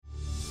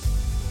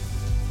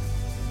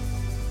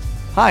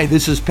Hi,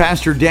 this is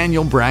Pastor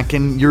Daniel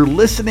Bracken. You're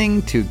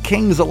listening to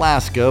Kings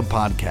Alaska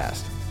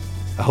podcast.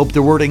 I hope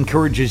the word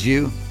encourages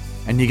you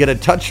and you get a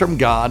touch from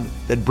God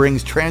that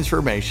brings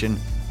transformation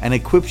and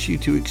equips you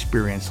to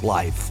experience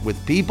life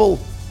with people,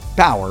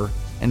 power,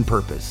 and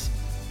purpose.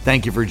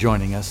 Thank you for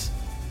joining us.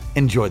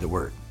 Enjoy the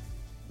word.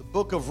 The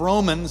book of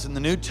Romans in the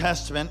New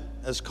Testament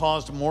has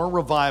caused more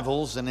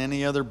revivals than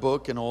any other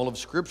book in all of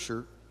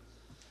Scripture.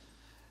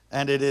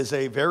 And it is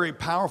a very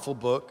powerful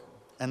book.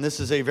 And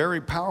this is a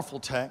very powerful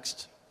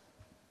text.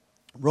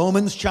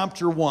 Romans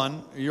chapter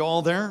 1. Are you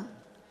all there?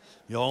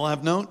 You all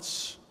have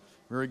notes?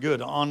 Very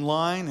good.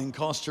 Online in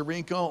Costa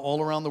Rica,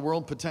 all around the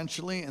world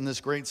potentially, in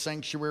this great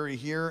sanctuary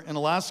here in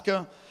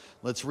Alaska.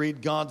 Let's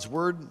read God's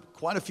word.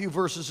 Quite a few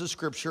verses of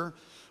Scripture.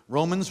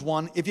 Romans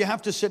 1. If you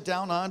have to sit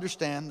down, I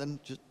understand. Then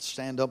just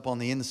stand up on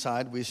the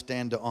inside. We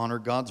stand to honor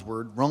God's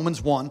word.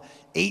 Romans 1,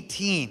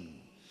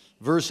 18.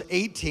 Verse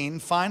 18.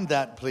 Find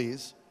that,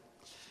 please.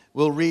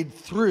 We'll read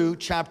through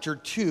chapter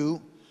 2,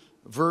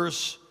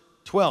 verse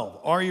 12.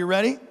 Are you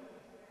ready?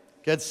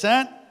 Get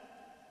set.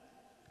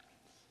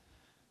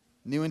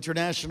 New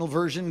International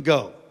Version,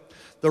 go.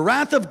 The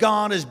wrath of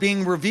God is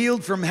being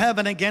revealed from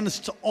heaven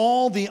against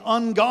all the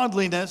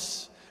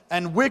ungodliness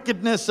and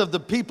wickedness of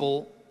the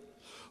people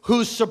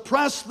who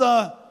suppress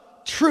the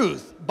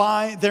truth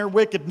by their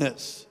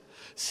wickedness.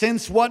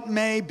 Since what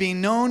may be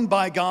known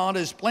by God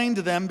is plain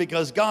to them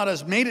because God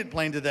has made it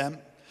plain to them.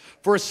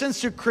 For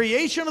since the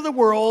creation of the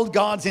world,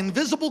 God's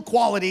invisible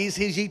qualities,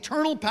 His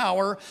eternal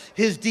power,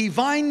 His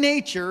divine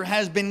nature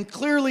has been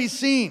clearly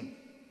seen,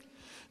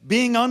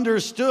 being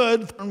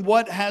understood from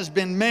what has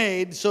been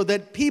made, so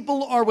that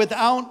people are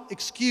without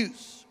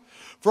excuse.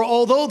 For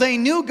although they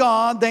knew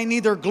God, they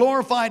neither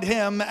glorified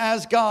Him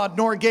as God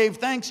nor gave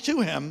thanks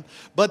to Him,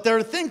 but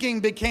their thinking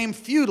became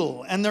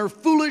futile and their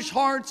foolish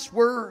hearts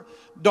were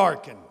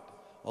darkened.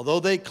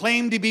 Although they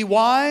claimed to be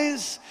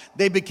wise,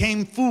 they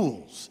became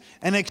fools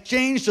and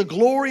exchanged the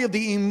glory of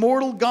the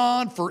immortal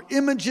God for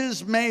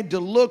images made to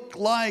look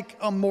like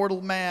a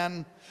mortal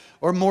man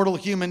or mortal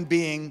human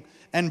being,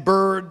 and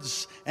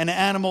birds and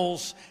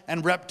animals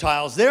and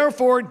reptiles.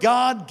 Therefore,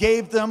 God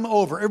gave them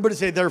over. Everybody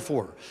say,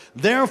 therefore.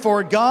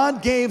 Therefore,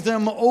 God gave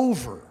them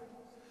over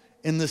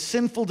in the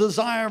sinful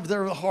desire of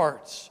their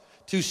hearts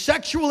to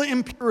sexual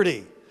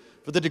impurity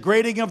for the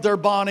degrading of their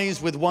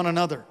bodies with one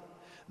another.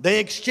 They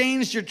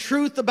exchanged the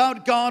truth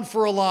about God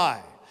for a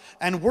lie,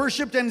 and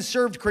worshiped and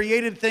served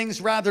created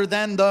things rather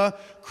than the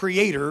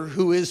Creator,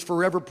 who is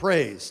forever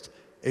praised.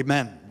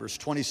 Amen. Verse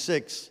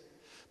 26.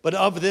 But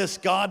of this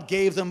God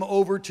gave them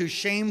over to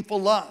shameful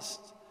lust.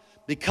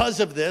 Because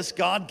of this,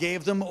 God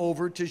gave them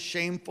over to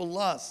shameful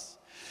lust.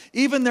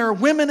 Even their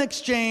women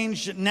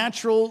exchanged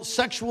natural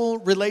sexual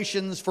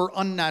relations for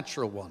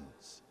unnatural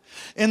ones.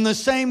 In the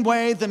same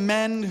way, the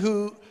men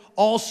who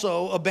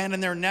also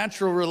abandoned their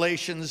natural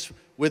relations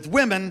with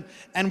women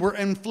and were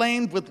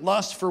inflamed with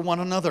lust for one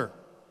another.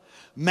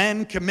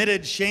 Men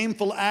committed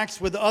shameful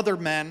acts with other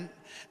men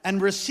and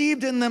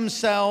received in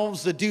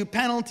themselves the due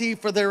penalty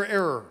for their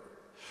error.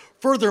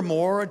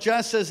 Furthermore,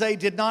 just as they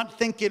did not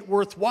think it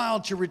worthwhile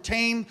to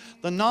retain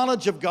the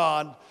knowledge of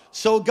God,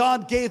 so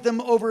God gave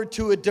them over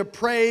to a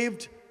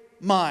depraved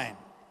mind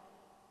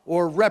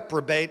or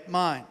reprobate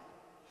mind,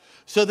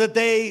 so that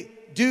they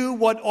do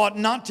what ought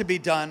not to be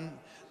done.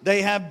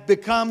 They have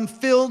become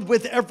filled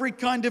with every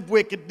kind of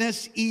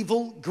wickedness,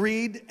 evil,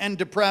 greed, and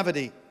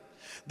depravity.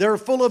 They're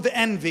full of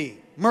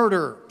envy,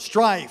 murder,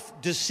 strife,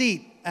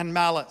 deceit, and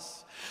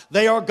malice.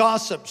 They are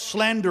gossips,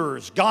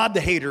 slanderers,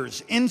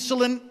 God-haters,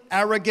 insolent,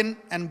 arrogant,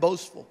 and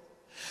boastful.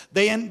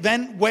 They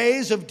invent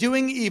ways of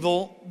doing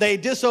evil. They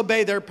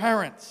disobey their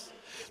parents.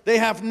 They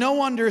have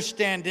no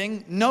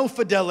understanding, no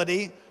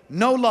fidelity,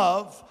 no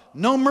love,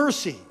 no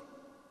mercy.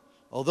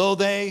 Although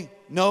they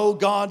know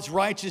God's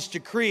righteous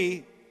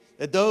decree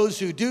that those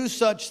who do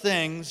such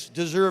things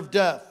deserve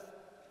death,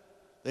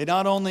 they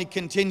not only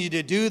continue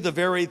to do the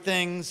very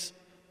things,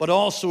 but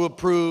also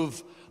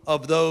approve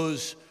of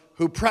those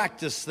who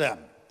practice them.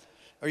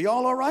 Are you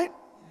all right?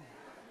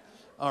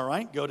 All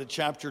right, go to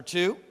chapter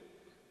 2.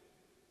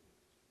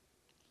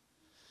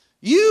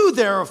 You,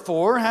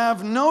 therefore,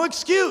 have no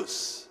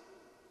excuse.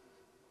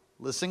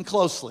 Listen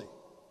closely.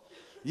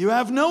 You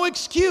have no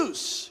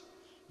excuse,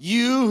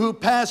 you who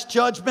pass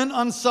judgment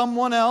on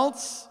someone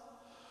else,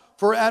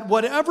 for at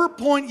whatever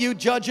point you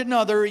judge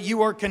another,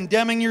 you are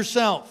condemning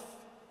yourself,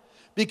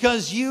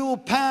 because you will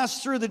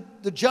pass through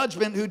the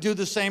judgment who do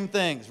the same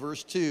things.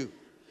 Verse 2.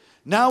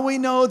 Now we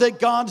know that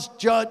God's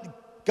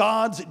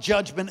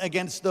judgment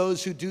against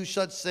those who do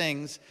such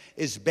things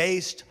is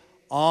based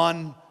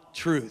on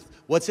truth.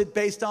 What's it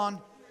based on?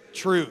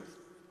 Truth.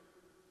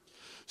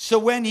 So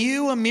when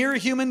you, a mere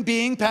human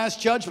being, pass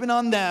judgment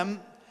on them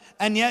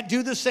and yet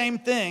do the same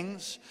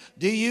things,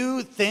 do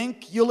you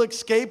think you'll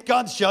escape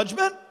God's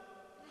judgment?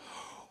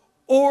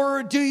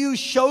 Or do you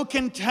show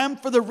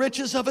contempt for the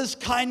riches of His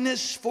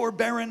kindness,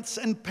 forbearance,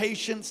 and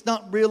patience,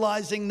 not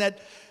realizing that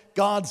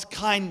God's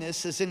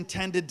kindness is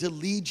intended to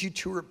lead you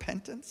to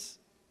repentance?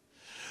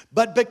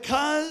 But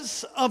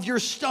because of your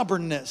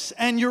stubbornness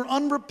and your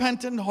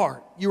unrepentant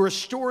heart, you are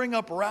storing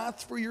up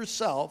wrath for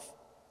yourself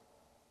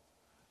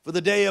for the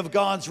day of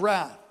God's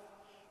wrath,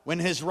 when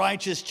his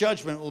righteous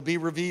judgment will be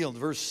revealed.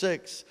 Verse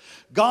 6,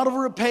 God will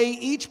repay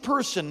each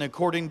person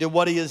according to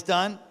what he has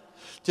done.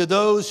 To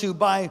those who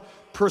by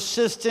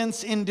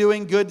persistence in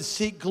doing good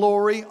seek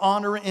glory,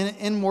 honor, and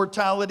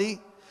immortality,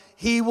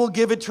 he will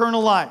give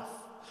eternal life.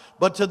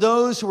 But to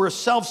those who are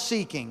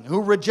self-seeking,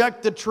 who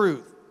reject the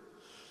truth,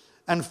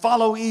 and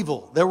follow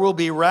evil, there will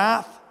be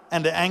wrath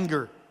and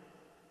anger.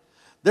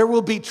 There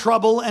will be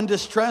trouble and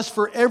distress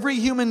for every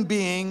human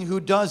being who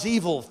does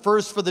evil,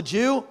 first for the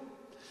Jew,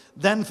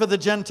 then for the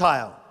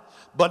Gentile.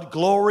 But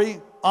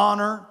glory,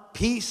 honor,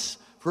 peace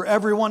for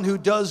everyone who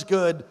does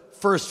good,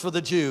 first for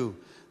the Jew,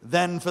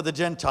 then for the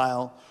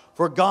Gentile.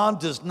 For God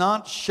does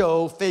not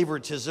show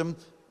favoritism.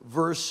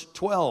 Verse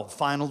 12,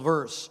 final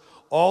verse.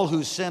 All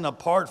who sin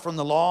apart from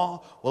the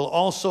law will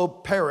also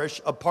perish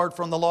apart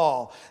from the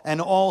law, and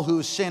all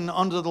who sin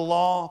under the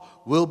law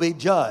will be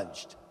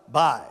judged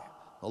by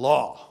the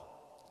law.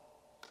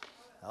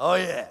 Oh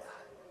yeah.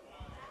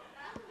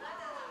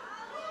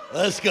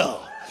 Let's go.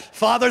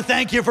 Father,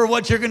 thank you for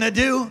what you're going to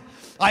do.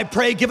 I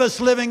pray, give us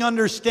living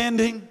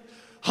understanding.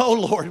 Oh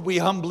Lord, we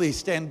humbly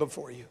stand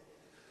before you.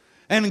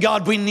 And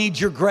God, we need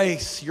your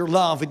grace, your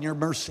love, and your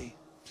mercy.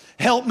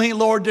 Help me,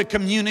 Lord, to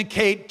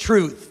communicate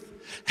truth.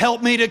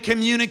 Help me to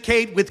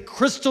communicate with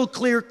crystal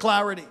clear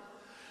clarity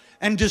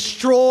and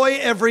destroy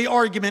every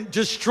argument,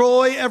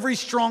 destroy every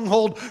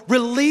stronghold.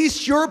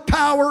 Release your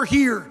power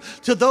here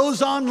to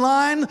those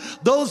online,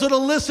 those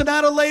that'll listen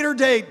at a later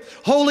date.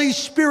 Holy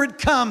Spirit,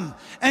 come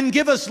and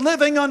give us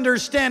living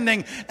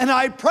understanding. And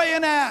I pray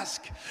and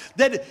ask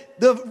that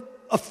the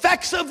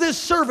effects of this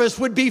service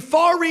would be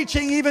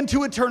far-reaching even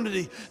to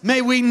eternity.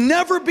 May we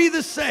never be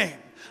the same.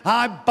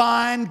 I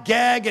bind,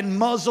 gag, and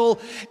muzzle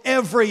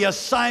every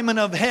assignment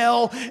of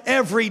hell,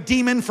 every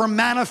demon from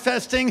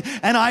manifesting,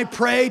 and I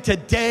pray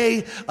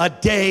today a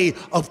day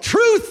of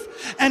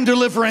truth and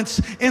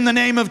deliverance in the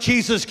name of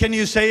Jesus. Can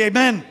you say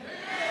amen?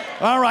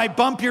 All right,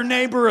 bump your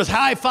neighbor, or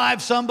high five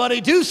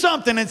somebody, do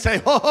something and say,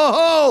 ho, ho,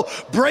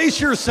 ho,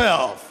 brace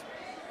yourself.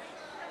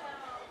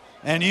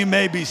 And you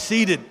may be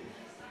seated.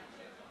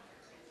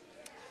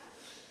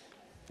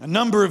 A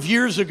number of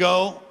years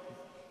ago,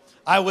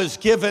 I was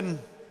given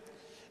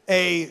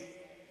a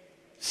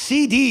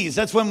CDs.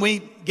 That's when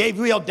we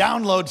all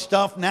download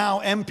stuff, now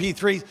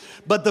MP3s.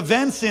 But the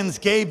Vensons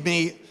gave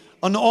me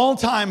an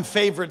all-time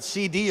favorite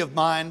CD of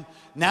mine,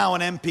 now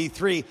an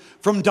MP3,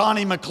 from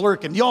Donnie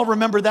McClurkin. Y'all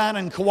remember that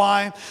in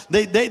Kauai?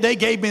 They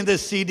gave me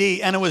this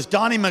CD, and it was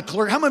Donnie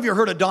McClurkin. How many of you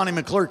heard of Donnie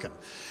McClurkin?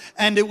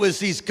 And it was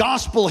these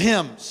gospel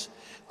hymns.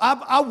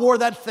 I wore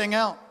that thing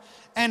out.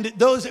 And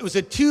it was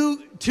a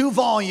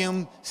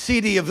two-volume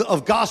CD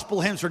of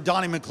gospel hymns for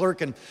Donnie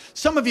McClurkin.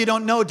 Some of you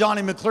don't know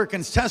Donnie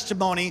McClurkin's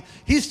testimony.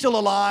 He's still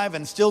alive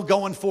and still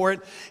going for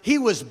it. He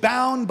was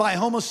bound by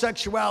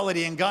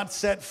homosexuality and got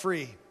set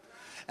free.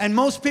 And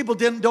most people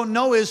don't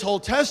know his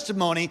whole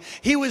testimony.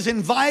 He was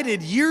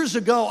invited years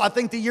ago, I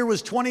think the year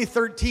was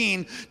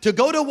 2013, to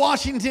go to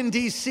Washington,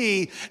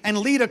 D.C. and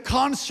lead a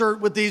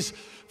concert for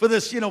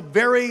this,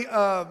 very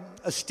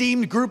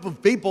esteemed group of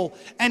people,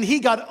 and he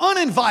got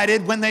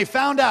uninvited when they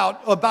found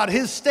out about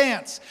his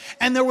stance.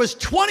 And there was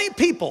 20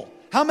 people.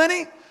 How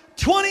many?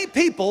 20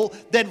 people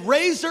that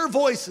raised their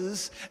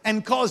voices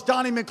and caused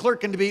Donnie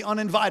McClurkin to be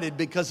uninvited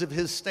because of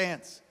his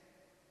stance.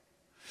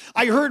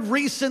 I heard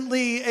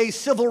recently a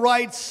civil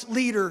rights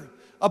leader,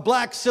 a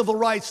black civil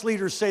rights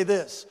leader, say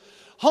this: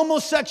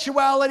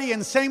 homosexuality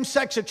and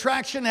same-sex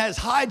attraction has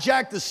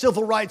hijacked the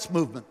civil rights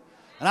movement.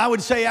 And I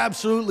would say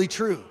absolutely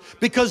true,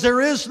 because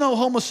there is no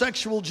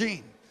homosexual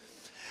gene.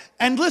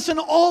 And listen,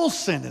 all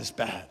sin is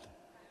bad.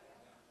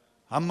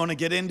 I'm going to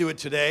get into it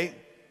today.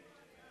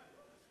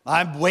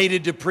 I've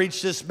waited to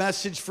preach this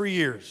message for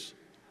years.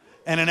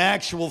 And in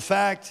actual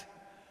fact,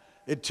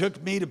 it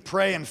took me to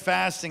pray and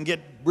fast and get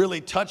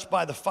really touched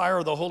by the fire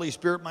of the Holy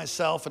Spirit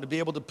myself and to be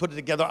able to put it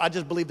together. I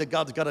just believe that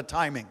God's got a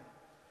timing.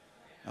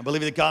 I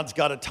believe that God's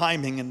got a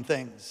timing in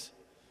things.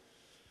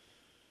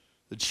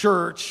 The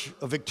church,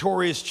 a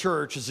victorious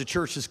church, is a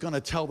church that's going to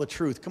tell the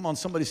truth. Come on,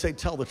 somebody say,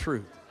 tell the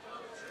truth.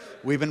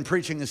 We've been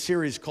preaching a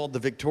series called The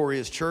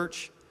Victorious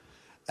Church.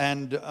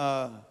 And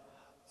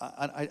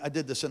I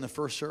did this in the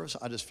first service.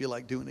 I just feel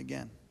like doing it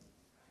again.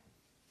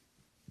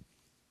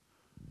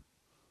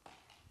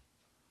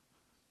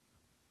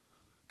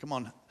 Come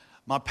on,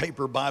 my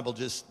paper Bible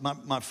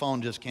my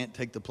phone just can't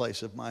take the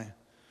place of my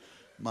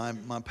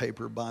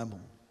paper Bible.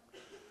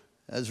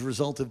 As a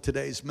result of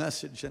today's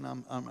message, and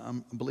I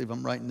believe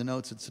I'm writing the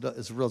notes,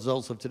 as a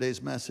result of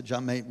today's message,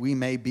 we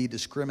may be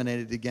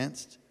discriminated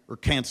against or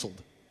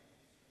canceled.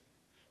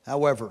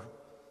 However,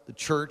 the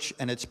church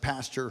and its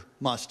pastor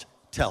must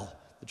tell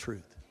the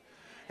truth.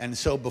 And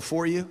so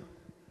before you,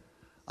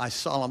 I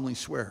solemnly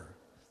swear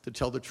to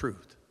tell the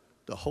truth,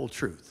 the whole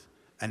truth,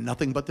 and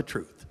nothing but the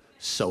truth.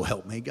 So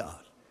help me God.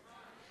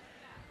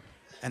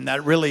 And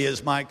that really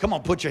is come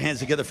on, put your hands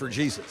together for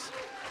Jesus.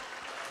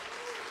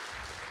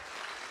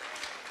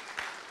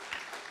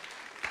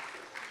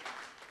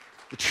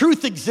 The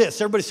truth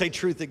exists. Everybody say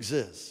truth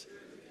exists.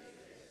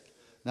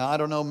 Now, I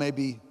don't know,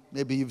 maybe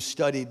you've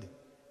studied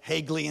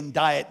Hegelian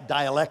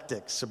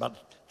dialectics about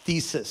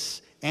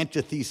thesis,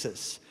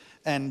 antithesis,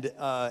 and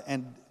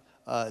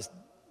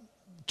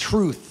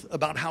truth,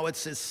 about how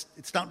it's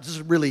not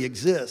just really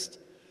exist.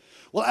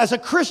 Well, as a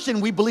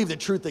Christian, we believe that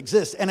truth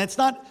exists, and it's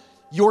not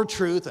your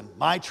truth and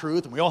my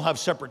truth, and we all have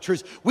separate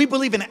truths. We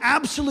believe in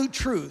absolute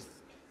truth,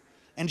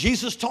 and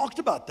Jesus talked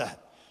about that.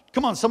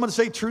 Come on, someone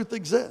say truth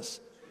exists.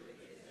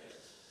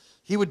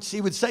 He would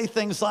say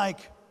things like,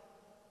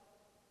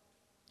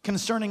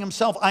 concerning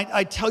himself,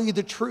 I tell you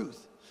the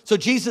truth. So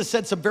Jesus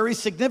said some very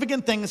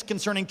significant things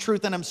concerning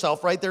truth and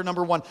himself, right there,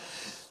 number one.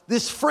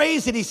 This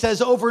phrase that he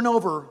says over and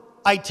over,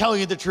 I tell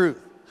you the truth.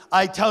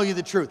 I tell you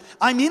the truth.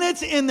 I mean,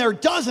 it's in there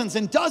dozens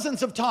and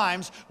dozens of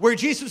times where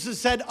Jesus has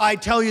said, I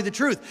tell you the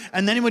truth.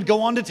 And then he would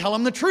go on to tell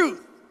him the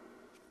truth.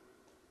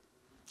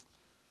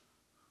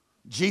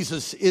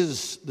 Jesus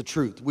is the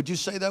truth. Would you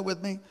say that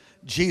with me?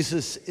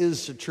 Jesus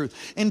is the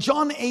truth. In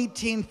John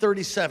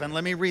 18:37,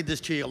 let me read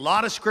this to you. A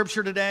lot of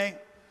scripture today.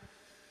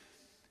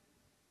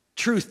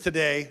 Truth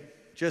today,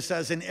 just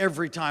as in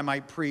every time I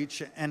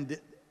preach, and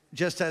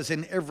just as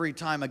in every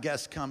time a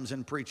guest comes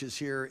and preaches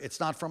here,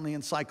 it's not from the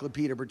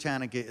Encyclopedia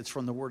Britannica, it's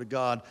from the Word of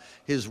God.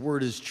 His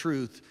Word is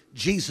truth.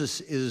 Jesus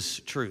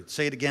is truth.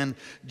 Say it again,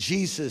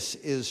 Jesus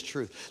is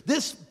truth.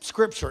 This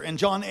scripture in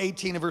John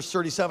 18 and verse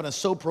 37 is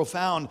so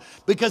profound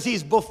because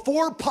he's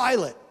before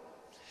Pilate.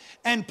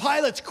 And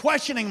Pilate's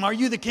questioning him, are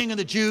you the king of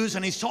the Jews?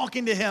 And he's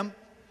talking to him.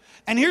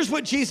 And here's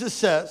what Jesus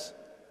says.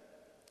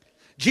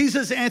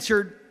 Jesus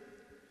answered,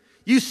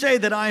 you say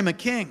that I am a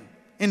king.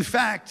 In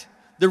fact,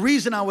 the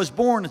reason I was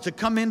born is to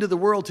come into the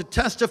world to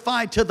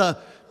testify to the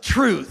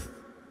truth.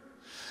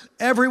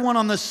 Everyone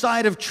on the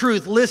side of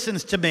truth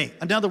listens to me.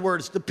 In other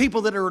words, the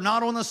people that are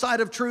not on the side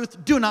of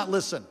truth do not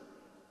listen.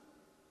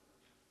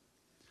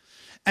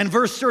 And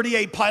verse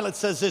 38, Pilate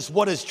says this,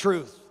 what is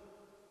truth?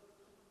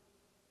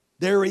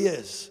 There he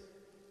is.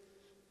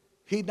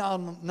 He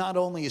not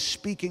only is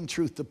speaking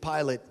truth to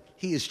Pilate,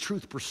 he is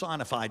truth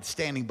personified,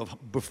 standing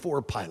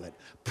before Pilate.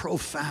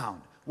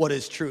 Profound. What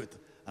is truth?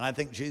 And I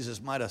think Jesus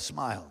might have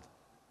smiled.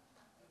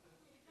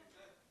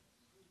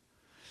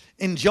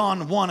 In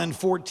John 1 and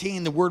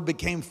 14, the Word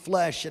became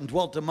flesh and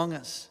dwelt among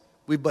us.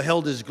 We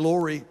beheld his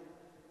glory.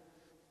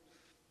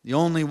 The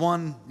only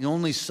one, the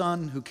only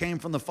Son who came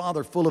from the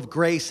Father, full of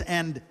grace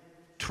and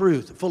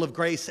truth. Full of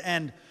grace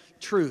and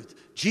truth.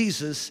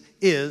 Jesus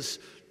is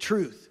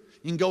truth.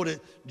 You can go to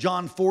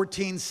John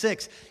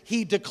 14:6.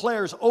 He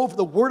declares over,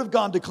 the Word of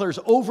God declares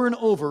over and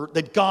over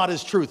that God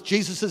is truth.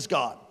 Jesus is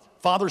God.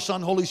 Father,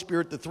 Son, Holy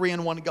Spirit, the three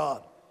in one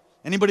God.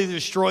 Anybody that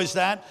destroys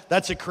that,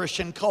 that's a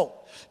Christian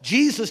cult.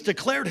 Jesus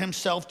declared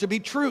himself to be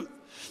truth.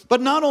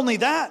 But not only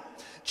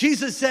that,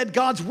 Jesus said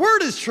God's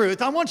Word is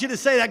truth. I want you to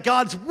say that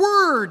God's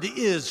Word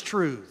is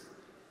truth.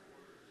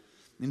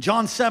 In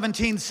John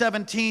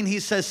 17:17, he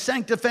says,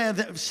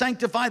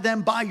 sanctify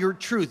them by your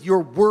truth. Your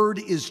Word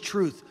is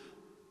truth.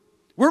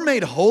 We're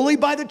made holy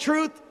by the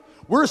truth.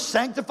 We're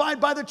sanctified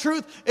by the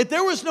truth. If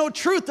there was no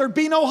truth, there'd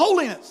be no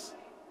holiness.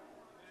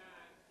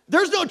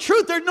 There's no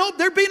truth,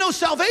 there'd be no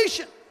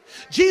salvation.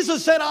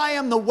 Jesus said, I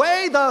am the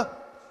way, the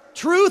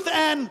truth,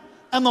 and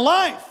the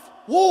life.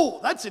 Whoa,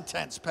 that's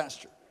intense,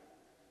 Pastor.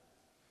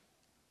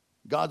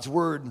 God's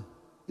Word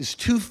is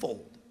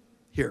twofold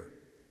here.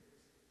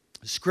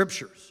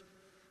 Scriptures,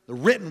 the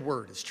written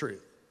Word is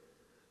truth.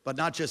 But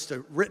not just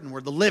the written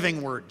Word, the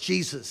living Word.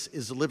 Jesus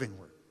is the living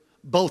Word.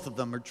 Both of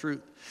them are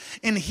truth.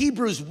 In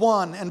Hebrews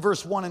 1 and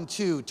verse 1 and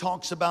 2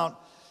 talks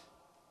about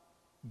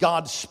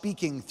God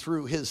speaking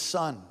through his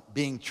Son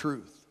being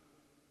truth.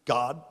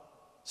 God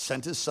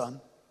sent his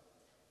Son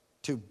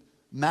to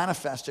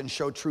manifest and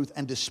show truth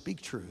and to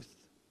speak truth.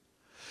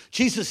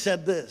 Jesus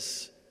said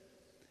this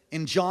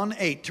in John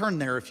 8. Turn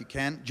there if you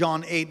can.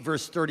 John 8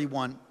 verse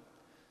 31.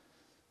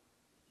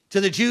 To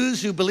the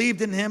Jews who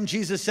believed in him,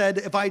 Jesus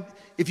said,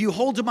 if you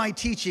hold to my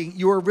teaching,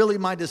 you are really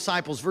my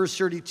disciples. Verse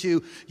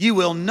 32, you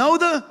will know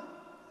the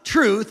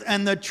truth,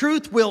 and the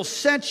truth will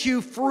set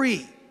you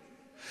free.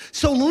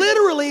 So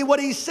literally what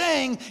he's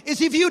saying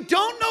is if you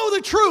don't know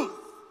the truth,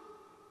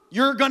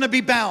 you're going to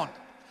be bound.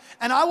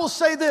 And I will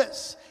say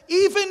this,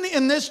 even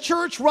in this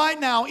church right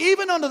now,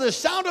 even under the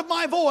sound of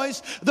my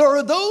voice, there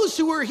are those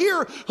who are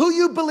here who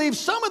you believe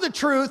some of the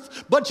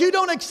truth, but you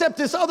don't accept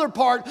this other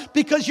part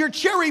because you're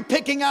cherry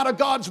picking out of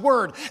God's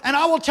Word. And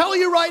I will tell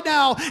you right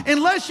now,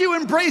 unless you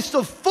embrace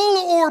the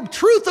full orb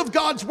truth of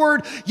God's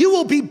Word, you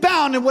will be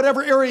bound in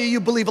whatever area you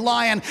believe a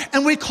lie in.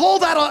 And we call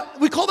that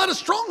a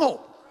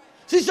stronghold.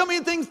 See, some of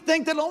you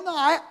think that, no,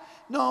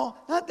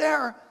 not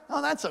there.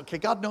 No, that's okay.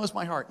 God knows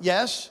my heart.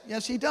 Yes,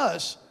 he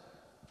does.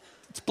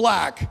 It's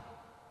black.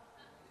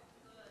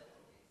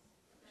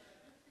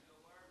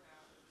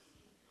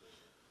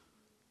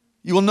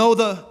 You will know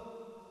the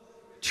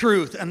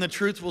truth, and the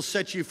truth will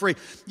set you free.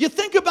 You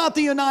think about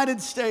the United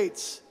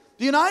States.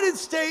 The United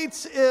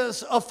States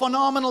is a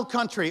phenomenal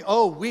country.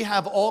 Oh, we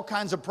have all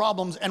kinds of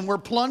problems, and we're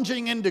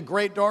plunging into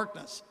great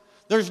darkness.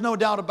 There's no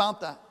doubt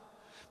about that.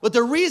 But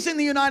the reason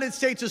the United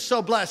States is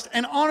so blessed,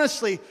 and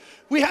honestly,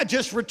 we had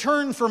just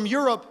returned from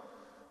Europe,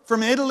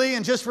 from Italy,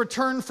 and just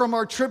returned from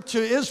our trip to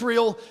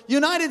Israel.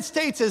 United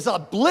States is a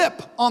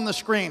blip on the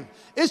screen.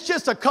 It's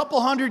just a couple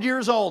hundred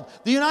years old.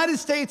 The United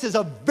States is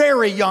a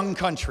very young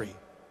country.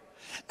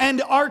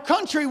 And our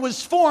country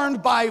was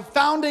formed by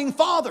founding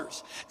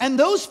fathers. And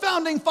those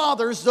founding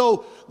fathers,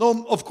 though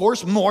of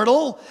course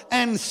mortal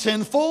and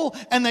sinful,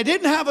 and they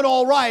didn't have it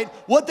all right,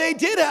 what they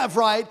did have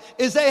right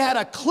is they had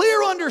a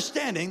clear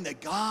understanding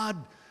that God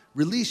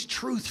released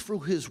truth through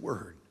his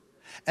word.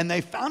 And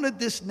they founded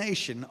this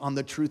nation on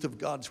the truth of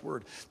God's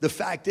word. The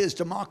fact is,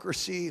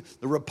 democracy,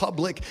 the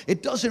republic,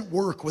 it doesn't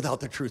work without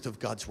the truth of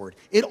God's word.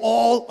 It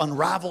all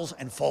unravels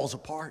and falls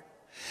apart.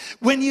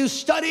 When you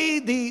study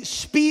the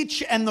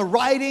speech and the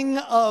writing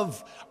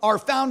of our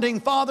founding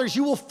fathers,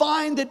 you will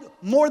find that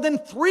more than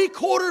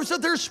 3/4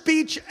 of their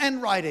speech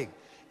and writing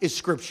is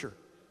scripture.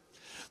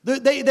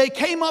 They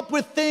came up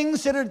with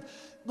things that are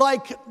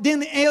like,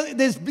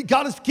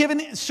 God has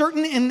given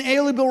certain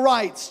inalienable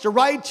rights, the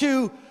right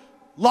to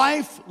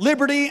life,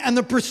 liberty, and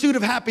the pursuit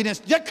of happiness.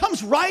 That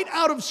comes right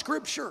out of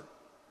scripture.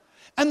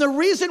 And the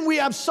reason we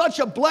have such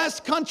a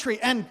blessed country,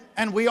 and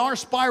we are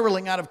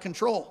spiraling out of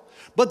control,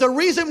 but the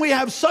reason we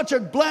have such a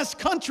blessed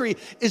country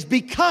is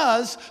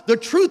because the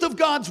truth of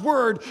God's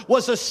word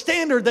was a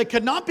standard that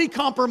could not be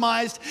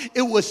compromised.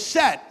 It was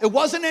set. It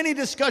wasn't any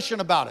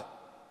discussion about it.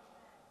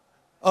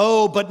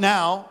 Oh, but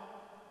now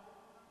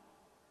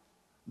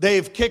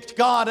they've kicked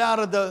God out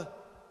of the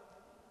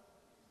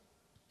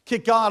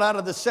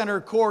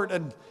center court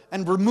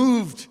and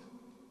removed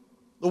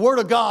the word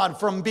of God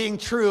from being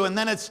true. And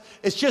then it's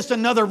just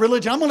another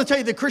religion. I'm going to tell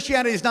you that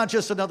Christianity is not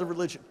just another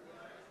religion,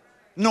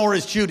 nor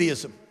is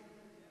Judaism.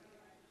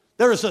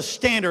 There is a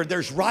standard.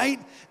 There's right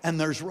and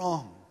there's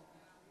wrong.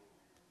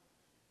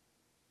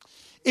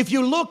 If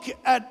you look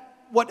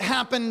at what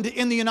happened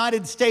in the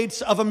United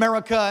States of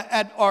America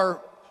at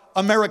our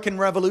American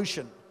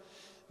Revolution,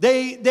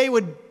 they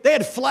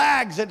had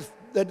flags that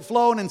had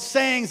flown and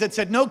sayings that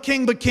said, "No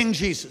king but King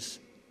Jesus.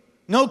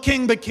 No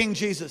king but King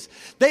Jesus."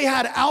 They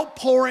had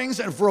outpourings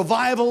of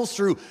revivals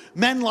through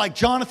men like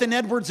Jonathan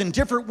Edwards and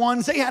different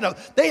ones. They had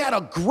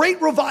a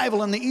great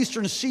revival in the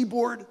Eastern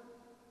Seaboard.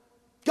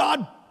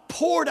 God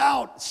poured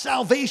out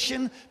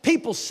salvation,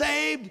 people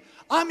saved.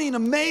 I mean,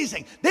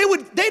 amazing.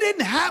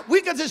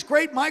 We got this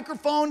great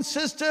microphone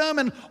system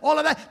and all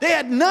of that. They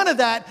had none of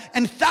that,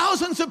 and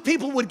thousands of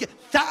people would get,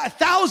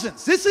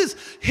 thousands. This is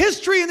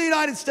history in the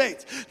United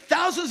States.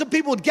 Thousands of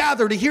people would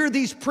gather to hear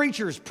these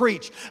preachers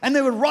preach, and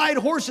they would ride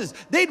horses.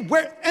 They'd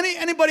wear,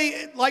 anybody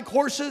like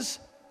horses?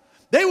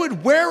 They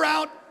would wear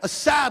out a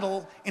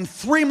saddle in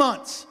 3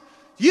 months.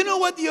 You know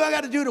what you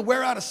got to do to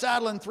wear out a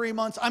saddle in 3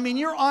 months? I mean,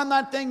 you're on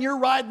that thing, you're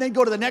riding, they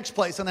go to the next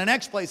place and the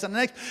next place and the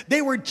next.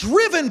 They were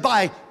driven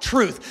by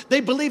truth.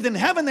 They believed in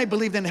heaven, they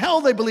believed in hell,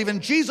 they believed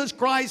in Jesus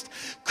Christ,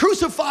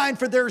 crucified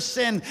for their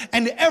sin,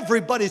 and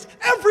everybody's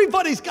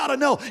got to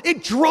know.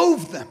 It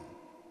drove them.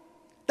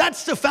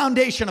 That's the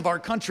foundation of our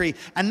country,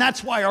 and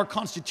that's why our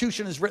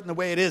Constitution is written the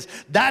way it is.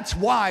 That's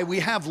why we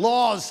have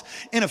laws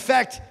in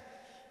effect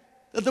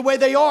the way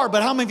they are.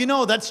 But how many of you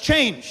know that's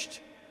changed?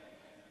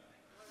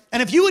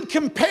 And if you would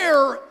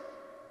compare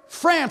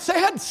France, they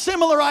had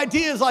similar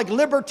ideas like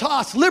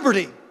libertas,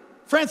 liberty.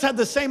 France had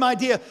the same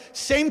idea,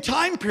 same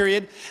time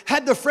period,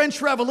 had the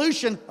French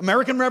Revolution,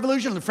 American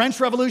Revolution, the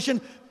French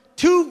Revolution,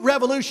 2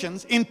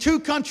 revolutions in 2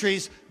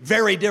 countries,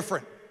 very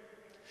different.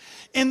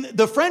 In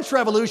the French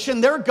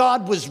Revolution, their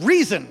God was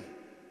reason.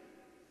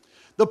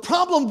 The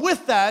problem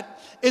with that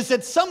is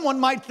that someone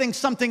might think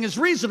something is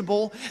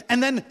reasonable,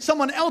 and then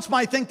someone else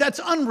might think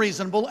that's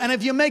unreasonable. And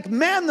if you make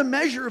man the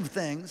measure of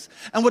things,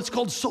 and what's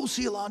called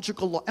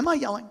sociological law, am I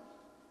yelling?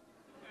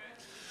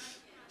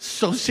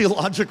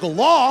 Sociological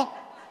law.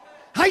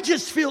 I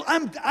just feel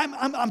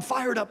I'm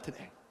fired up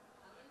today.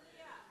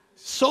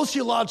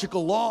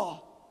 Sociological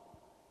law.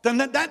 Then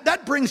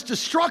that brings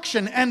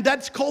destruction, and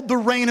that's called the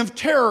reign of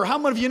terror. How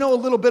many of you know a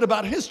little bit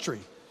about history?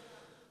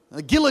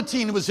 The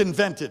guillotine was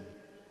invented,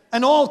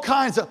 and all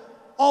kinds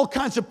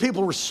of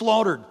people were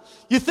slaughtered.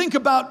 You think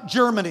about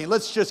Germany.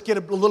 Let's just get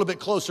a little bit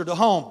closer to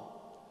home.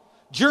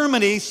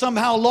 Germany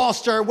somehow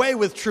lost our way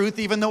with truth,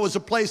 even though it was a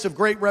place of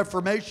great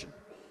reformation.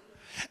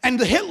 And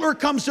Hitler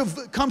comes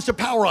to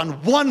power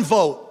on 1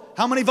 vote.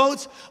 How many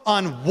votes?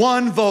 On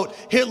 1 vote,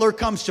 Hitler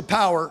comes to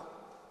power.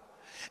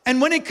 And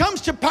when he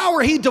comes to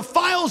power, he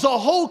defiles a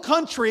whole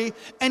country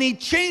and he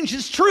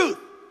changes truth.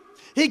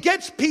 He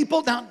gets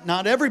people,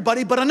 not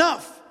everybody, but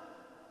enough.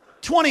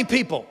 20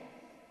 people.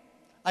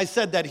 I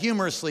said that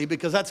humorously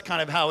because that's kind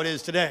of how it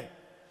is today.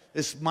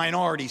 This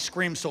minority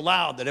screams so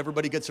loud that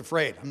everybody gets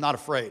afraid. I'm not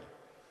afraid,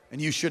 and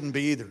you shouldn't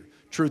be either.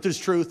 Truth is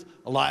truth,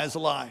 a lie is a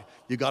lie.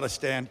 You got to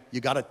stand, you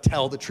got to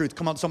tell the truth.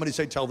 Come on, somebody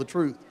say tell the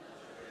truth.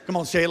 Come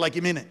on, say it like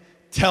you mean it.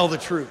 Tell the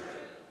truth.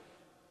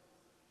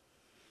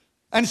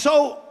 And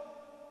so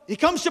he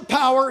comes to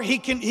power. He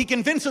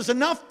convinces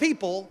enough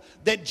people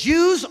that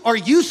Jews are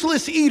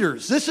useless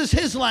eaters. This is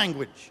his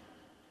language.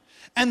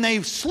 And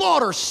they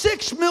slaughter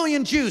 6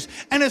 million Jews.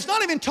 And it's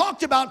not even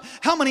talked about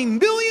how many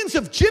millions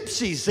of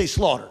gypsies they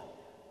slaughter.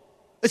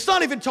 It's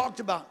not even talked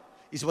about.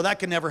 He said, well, that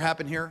can never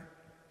happen here.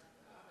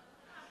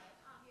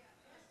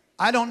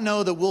 I don't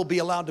know that we'll be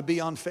allowed to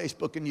be on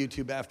Facebook and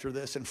YouTube after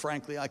this, and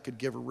frankly, I could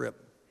give a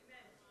rip.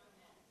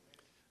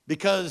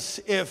 Because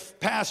if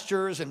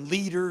pastors and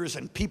leaders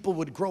and people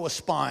would grow a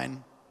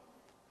spine,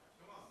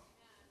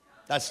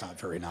 that's not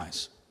very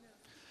nice.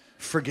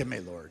 Forgive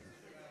me, Lord.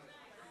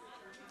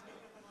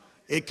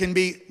 It can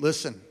be,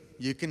 listen,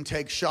 you can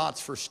take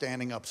shots for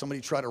standing up. Somebody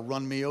tried to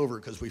run me over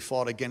because we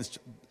fought against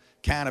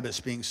cannabis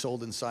being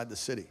sold inside the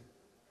city.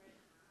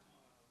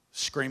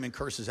 Screaming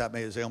curses at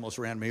me as they almost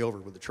ran me over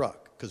with the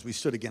truck because we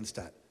stood against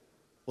that.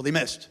 Well, they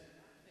missed.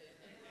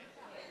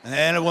 And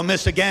then it will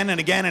miss again and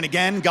again and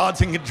again.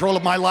 God's in control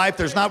of my life.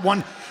 There's not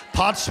one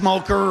pot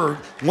smoker or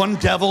one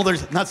devil.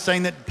 There's not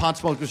saying that pot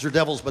smokers are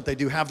devils, but they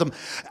do have them.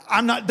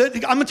 I'm going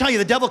to tell you,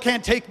 the devil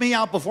can't take me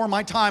out before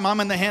my time. I'm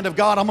in the hand of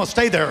God. I'm going to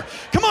stay there.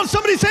 Come on,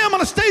 somebody say, I'm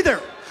going to stay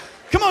there.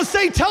 Come on,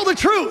 say, tell the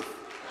truth.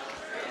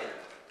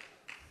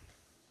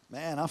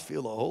 Man, I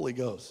feel the Holy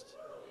Ghost.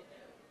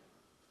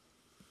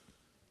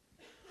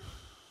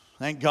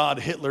 Thank God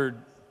Hitler,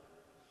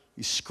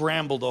 he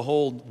scrambled the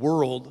whole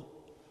world.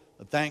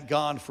 But thank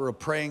God for a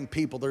praying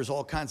people. There's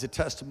all kinds of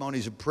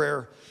testimonies of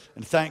prayer.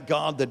 And thank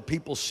God that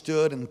people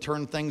stood and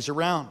turned things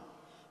around.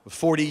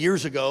 40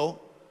 years ago,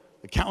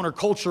 the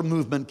counterculture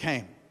movement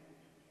came.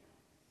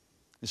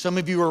 And some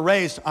of you were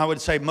raised, I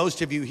would say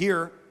most of you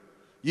here,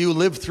 you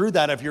lived through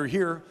that if you're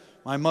here.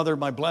 My mother,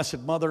 my blessed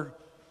mother,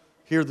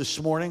 here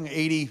this morning,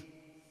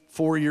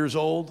 84 years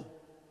old.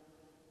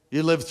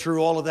 You lived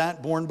through all of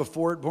that, born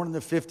before it, born in the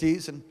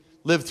 50s and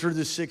lived through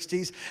the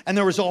 60s. And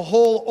there was a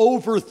whole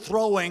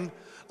overthrowing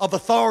of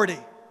authority.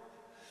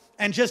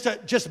 And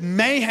just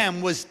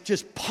mayhem was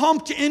just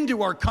pumped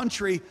into our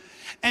country.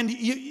 And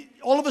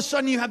all of a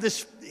sudden you have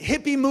this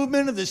hippie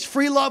movement and this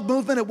free love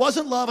movement. It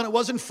wasn't love and it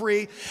wasn't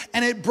free.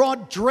 And it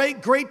brought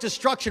great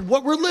destruction.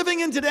 What we're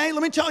living in today,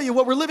 let me tell you,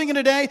 what we're living in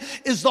today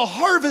is the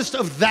harvest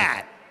of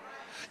that.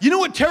 You know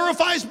what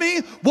terrifies me?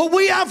 What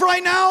we have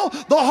right now,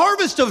 the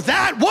harvest of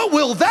that, what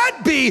will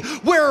that be?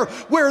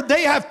 Where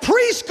they have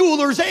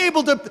preschoolers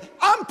able to,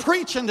 I'm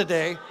preaching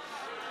today,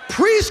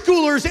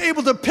 preschoolers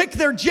able to pick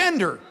their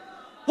gender.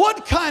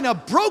 What kind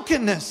of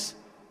brokenness?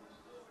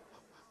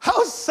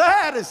 How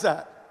sad is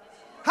that?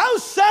 How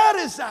sad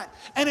is that?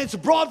 And it's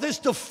brought this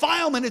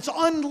defilement. It's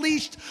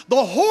unleashed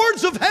the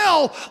hordes of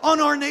hell on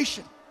our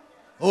nation.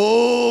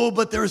 Oh,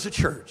 but there's a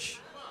church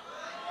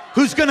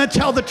who's going to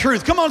tell the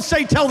truth. Come on,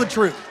 say, tell the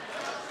truth.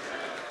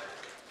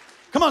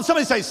 Come on,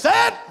 somebody say,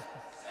 sad?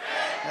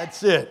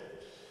 That's it.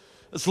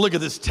 Let's look at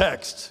this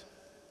text.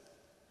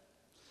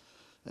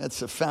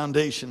 That's a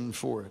foundation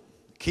for it.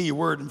 Key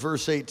word in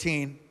verse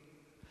 18,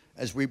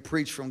 as we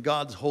preach from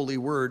God's holy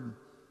word.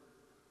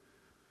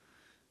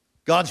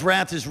 God's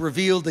wrath is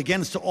revealed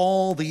against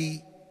all the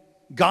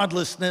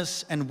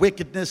godlessness and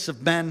wickedness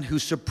of men who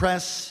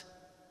suppress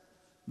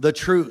the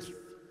truth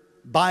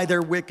by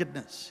their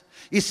wickedness.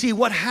 You see,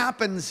 what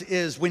happens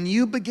is when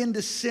you begin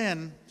to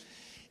sin,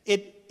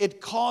 it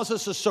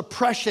causes a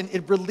suppression.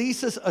 It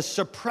releases a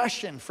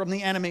suppression from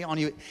the enemy on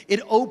you.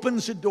 It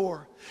opens a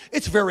door.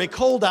 It's very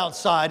cold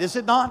outside, is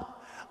it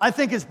not? I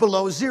think it's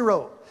below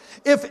zero.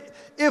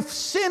 If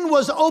sin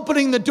was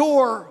opening the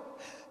door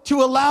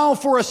to allow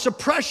for a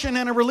suppression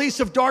and a release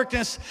of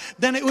darkness,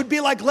 then it would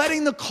be like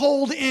letting the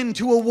cold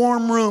into a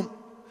warm room.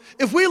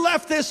 If we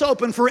left this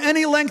open for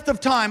any length of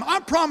time, I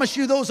promise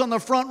you those on the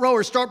front row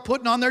are start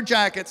putting on their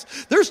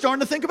jackets. They're starting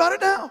to think about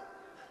it now.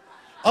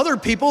 Other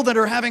people that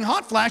are having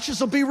hot flashes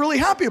will be really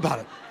happy about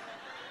it.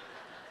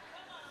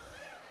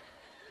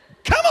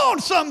 Come on,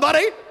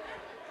 somebody.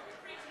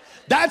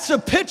 That's a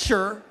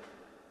picture.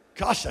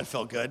 Gosh, that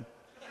felt good.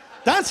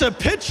 That's a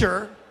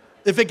picture.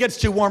 If it gets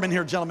too warm in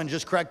here, gentlemen,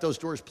 just crack those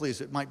doors,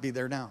 please. It might be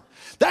there now.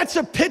 That's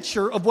a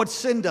picture of what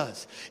sin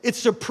does. It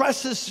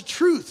suppresses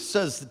truth,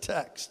 says the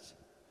text.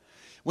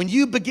 When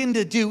you begin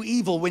to do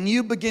evil, when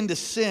you begin to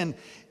sin,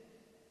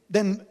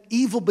 then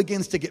evil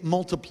begins to get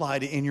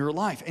multiplied in your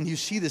life. And you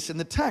see this in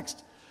the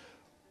text.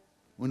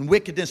 When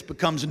wickedness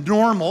becomes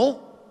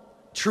normal,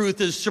 truth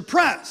is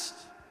suppressed.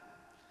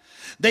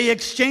 They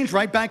exchange,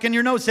 right back in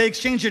your notes, they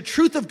exchange the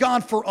truth of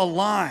God for a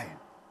lie.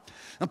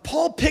 Now,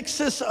 Paul picks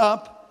this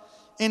up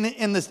in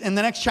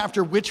the next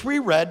chapter, which we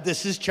read.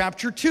 This is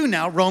chapter 2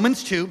 now,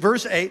 Romans 2,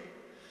 verse 8.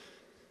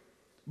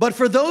 But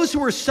for those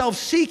who are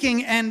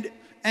self-seeking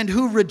and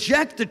who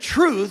reject the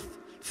truth,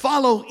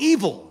 follow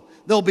evil,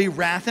 there'll be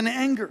wrath and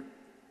anger.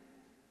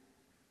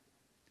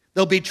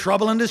 There'll be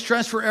trouble and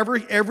distress for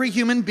every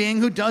human being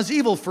who does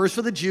evil, first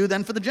for the Jew,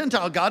 then for the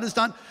Gentile. God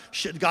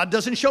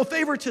doesn't show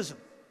favoritism.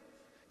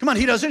 Come on,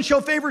 he doesn't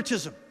show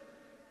favoritism.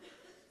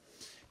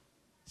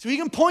 So you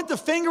can point the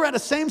finger at a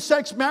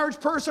same-sex marriage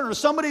person, or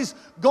somebody's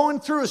going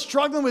through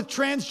struggling with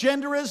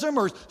transgenderism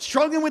or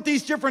struggling with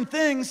these different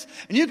things,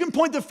 and you can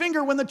point the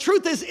finger when the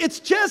truth is it's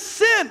just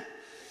sin.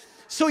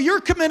 So you're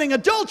committing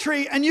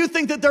adultery and you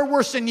think that they're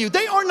worse than you.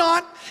 They are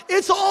not.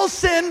 It's all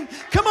sin.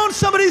 Come on,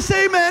 somebody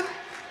say amen.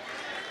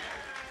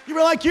 You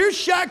were like, you're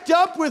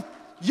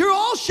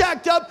all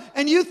shacked up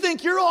and you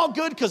think you're all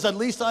good because at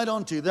least I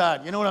don't do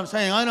that. You know what I'm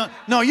saying?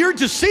 No, you're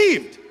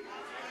deceived.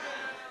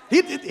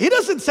 He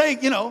doesn't say,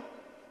 now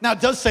it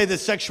does say that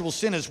sexual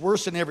sin is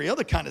worse than every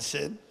other kind of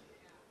sin.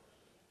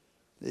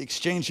 They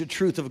exchange the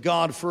truth of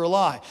God for a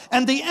lie.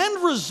 And the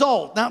end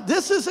result, now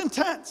this is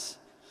intense.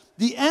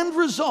 The end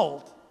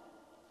result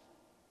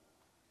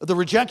of the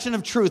rejection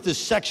of truth is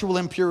sexual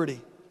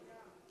impurity.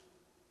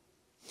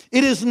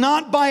 It is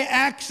not by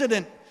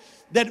accident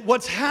that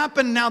what's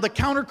happened now, the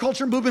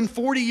counterculture movement,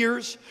 40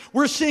 years,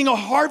 we're seeing a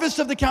harvest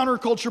of the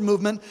counterculture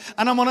movement.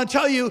 And I'm gonna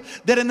tell you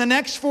that in the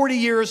next 40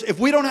 years, if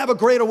we don't have a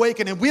great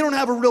awakening, if we don't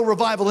have a real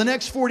revival, the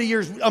next 40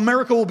 years,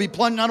 America will be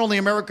plunged, not only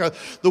America,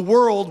 the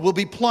world will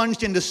be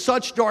plunged into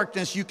such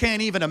darkness you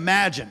can't even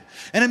imagine.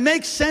 And it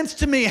makes sense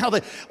to me how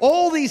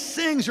all these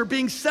things are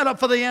being set up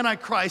for the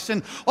Antichrist.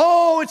 And,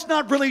 it's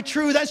not really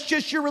true, that's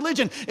just your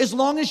religion. As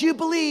long as you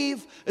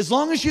believe.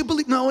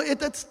 No,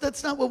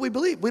 that's not what we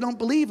believe. We don't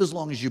believe as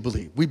long as you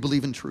believe. We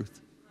believe in truth.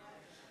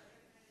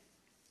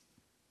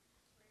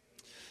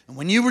 And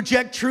when you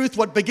reject truth,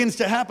 what begins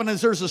to happen is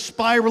there's a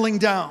spiraling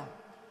down.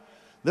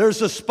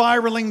 There's a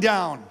spiraling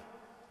down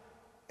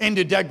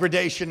into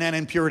degradation and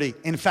impurity.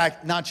 In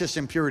fact, not just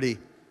impurity,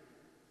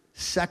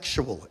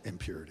 sexual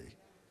impurity.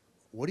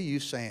 What are you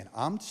saying?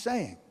 I'm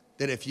saying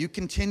that if you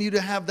continue to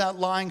have that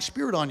lying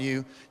spirit on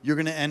you, you're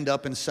going to end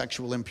up in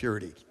sexual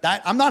impurity.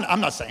 I'm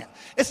not saying.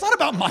 It's not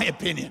about my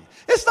opinion.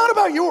 It's not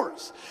about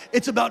yours.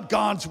 It's about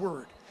God's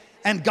word.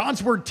 And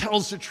God's word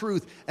tells the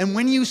truth. And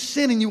when you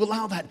sin and you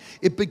allow that,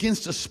 it begins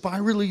to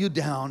spiral you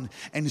down,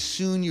 and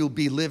soon you'll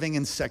be living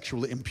in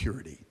sexual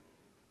impurity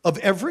of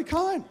every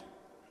kind.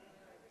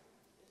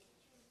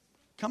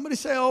 Somebody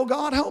say, oh,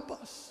 God, help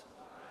us.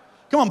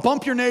 Come on,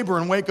 bump your neighbor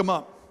and wake him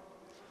up.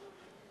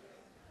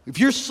 If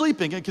you're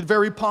sleeping, it could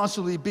very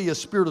possibly be a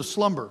spirit of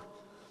slumber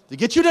to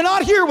get you to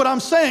not hear what I'm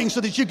saying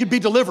so that you could be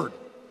delivered.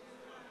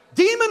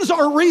 Demons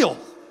are real.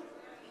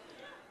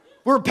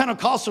 We're a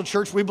Pentecostal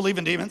church. We believe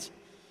in demons.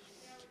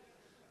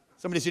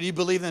 Somebody said, do you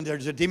believe that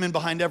there's a demon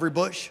behind every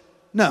bush?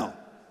 No.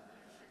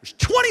 There's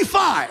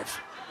 25.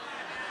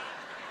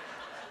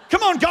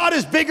 Come on, God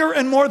is bigger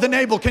and more than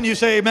able. Can you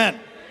say amen?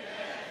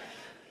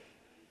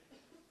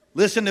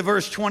 Listen to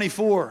verse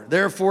 24.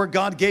 Therefore,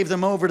 God gave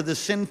them over to the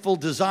sinful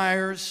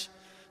desires,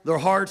 their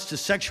hearts to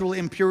sexual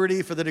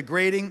impurity for the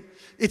degrading.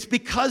 It's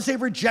because they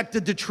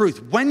rejected the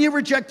truth. When you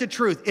reject the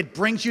truth, it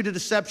brings you to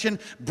deception,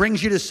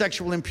 brings you to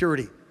sexual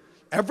impurity.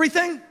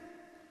 Everything?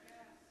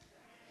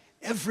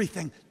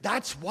 Everything.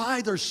 That's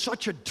why there's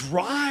such a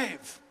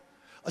drive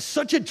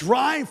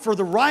for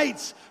the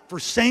rights for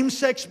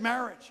same-sex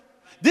marriage.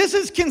 This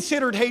is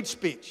considered hate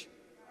speech.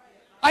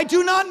 I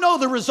do not know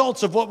the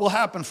results of what will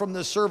happen from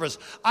this service.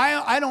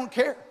 I don't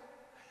care.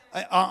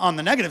 On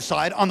the negative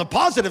side. On the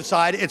positive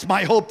side, it's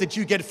my hope that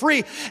you get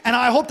free. And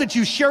I hope that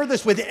you share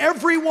this with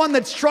everyone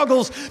that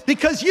struggles,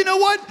 because you know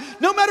what?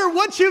 No matter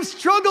what you've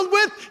struggled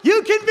with,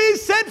 you can be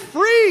set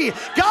free.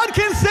 God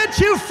can set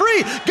you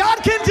free. God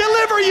can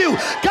deliver you.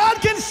 God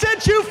can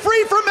set you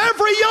free from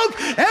every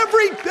yoke,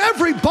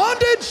 every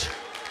bondage.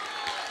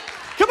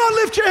 Come on,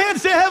 lift your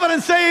hands to heaven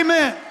and say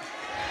amen.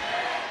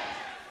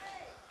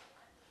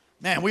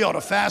 Man, we ought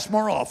to fast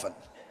more often.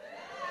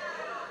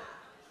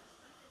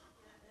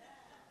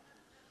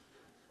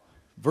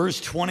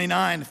 Verse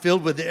 29,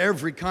 filled with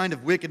every kind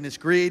of wickedness,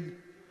 greed,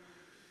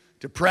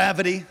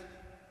 depravity.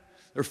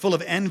 They're full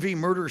of envy,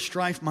 murder,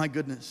 strife, my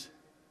goodness.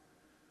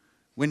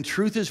 When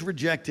truth is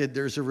rejected,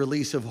 there's a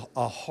release of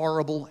a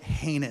horrible,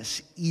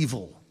 heinous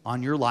evil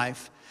on your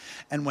life.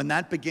 And when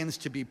that begins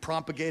to be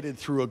propagated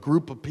through a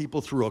group of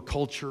people, through a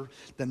culture,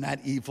 then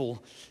that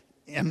evil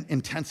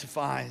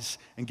intensifies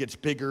and gets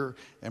bigger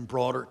and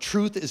broader.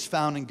 Truth is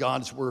found in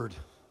God's word.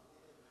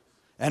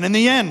 And in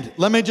the end,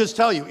 let me just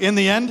tell you, in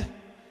the end,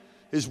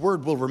 His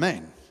word will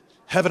remain.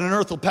 Heaven and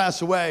earth will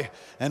pass away,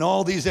 and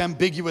all these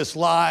ambiguous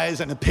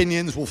lies and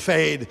opinions will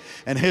fade,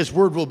 and His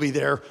word will be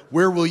there.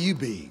 Where will you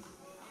be?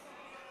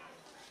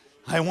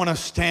 I want to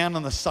stand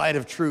on the side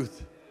of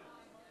truth.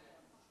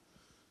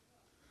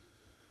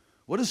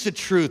 What is the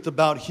truth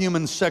about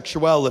human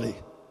sexuality?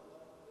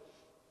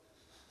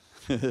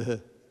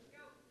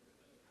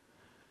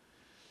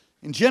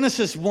 In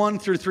Genesis 1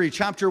 through 3,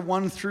 chapter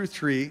 1 through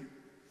 3,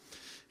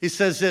 he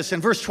says this in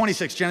verse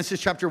 26,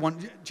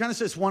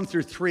 Genesis 1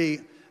 through 3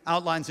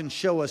 outlines and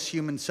show us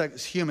human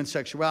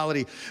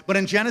sexuality. But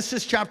in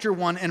Genesis chapter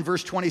 1 and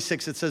verse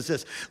 26, it says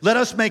this: let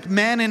us make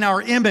man in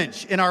our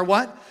image. In our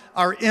what?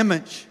 Our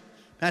image.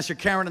 Pastor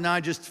Karen and I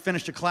just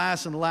finished a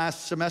class in the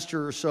last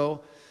semester or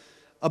so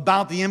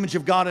about the image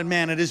of God in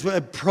man. It is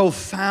a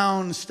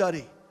profound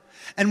study.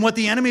 And what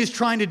the enemy is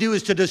trying to do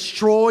is to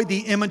destroy the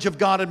image of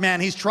God in man.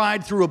 He's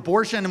tried through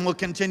abortion and will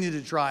continue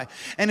to try.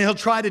 And he'll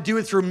try to do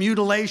it through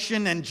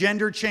mutilation and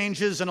gender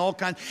changes and all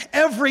kinds.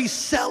 Every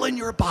cell in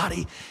your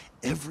body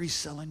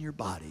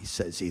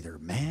says either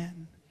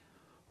man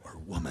or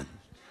woman.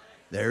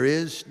 There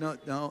is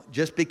no,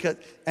 just because,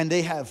 and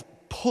they have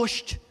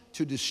pushed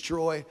to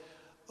destroy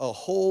a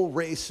whole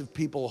race of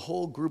people, a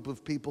whole group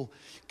of people.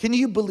 Can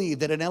you believe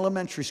that in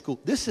elementary school,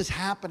 this is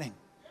happening?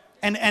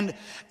 And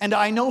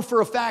I know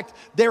for a fact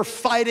they're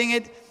fighting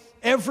it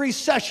every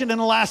session in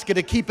Alaska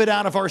to keep it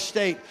out of our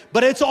state.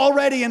 But it's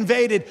already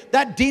invaded.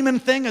 That demon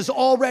thing has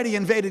already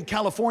invaded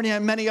California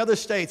and many other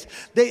states.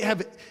 They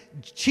have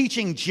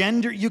teaching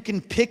gender. You can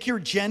pick your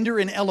gender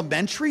in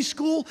elementary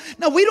school.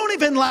 Now, we don't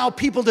even allow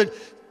people to,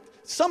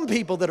 some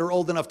people that are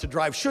old enough to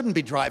drive shouldn't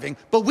be driving,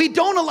 but we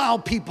don't allow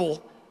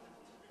people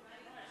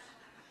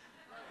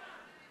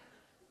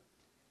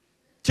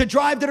to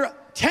drive that are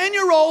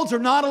 10-year-olds are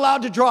not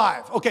allowed to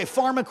drive. Okay,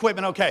 farm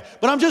equipment, okay.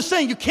 But I'm just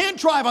saying, you can't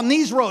drive on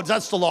these roads.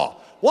 That's the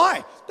law. Why?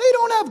 They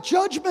don't have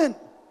judgment.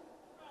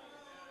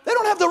 They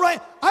don't have the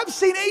right. I've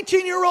seen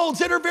 18-year-olds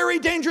that are very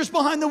dangerous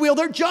behind the wheel.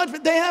 Their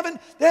judgment, they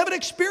haven't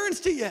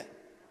experienced it yet.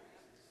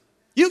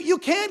 You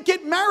can't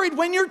get married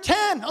when you're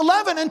 10,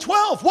 11, and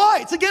 12. Why?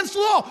 It's against the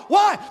law.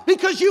 Why?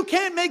 Because you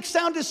can't make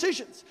sound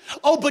decisions.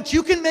 Oh, but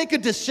you can make a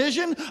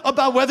decision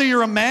about whether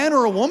you're a man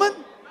or a woman?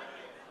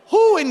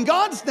 Who in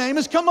God's name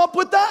has come up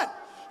with that?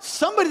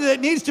 Somebody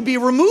that needs to be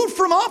removed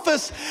from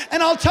office.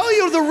 And I'll tell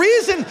you the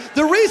reason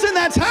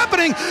that's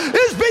happening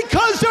is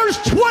because there's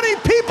 20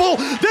 people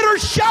that are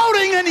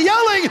shouting and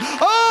yelling,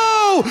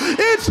 oh,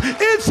 it's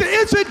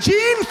a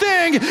gene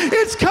thing.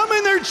 It's come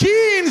in their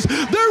genes.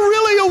 They're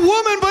really a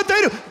woman, but they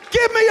do.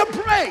 Give me a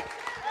break.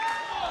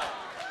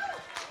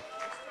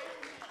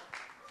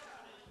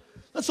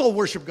 Let's all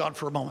worship God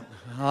for a moment.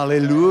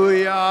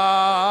 Hallelujah.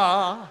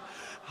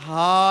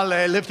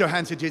 Hallelujah. Lift your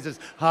hands to Jesus.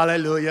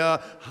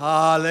 Hallelujah.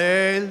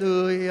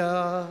 Hallelujah.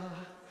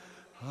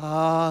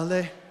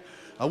 Hallelujah.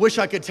 I wish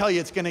I could tell you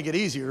it's going to get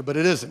easier, but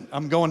it isn't.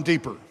 I'm going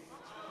deeper.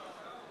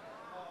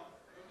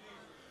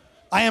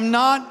 I am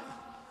not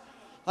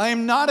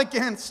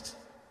against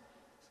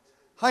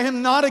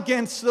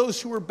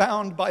those who are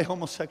bound by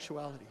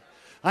homosexuality.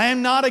 I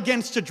am not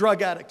against a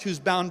drug addict who's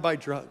bound by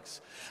drugs.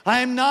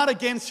 I am not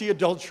against the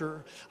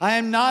adulterer. I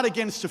am not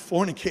against a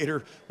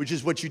fornicator, which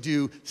is what you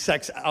do,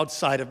 sex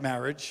outside of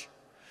marriage.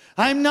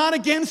 I am not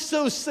against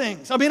those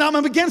things. I mean, I'm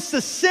against the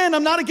sin.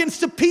 I'm not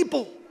against the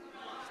people.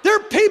 They're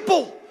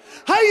people.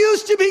 I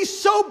used to be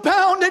so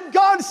bound and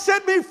God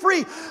set me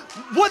free.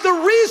 What the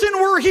reason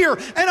we're here,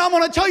 and I'm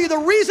going to tell you the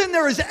reason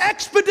there is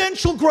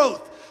exponential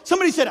growth.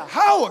 Somebody said,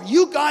 how are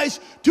you guys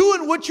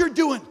doing what you're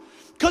doing?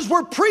 Because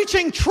we're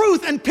preaching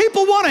truth and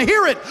people want to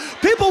hear it.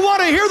 People want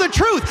to hear the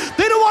truth.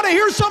 They don't want to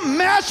hear some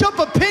mash-up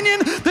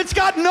opinion that's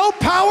got no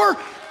power.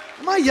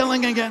 Am I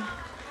yelling again?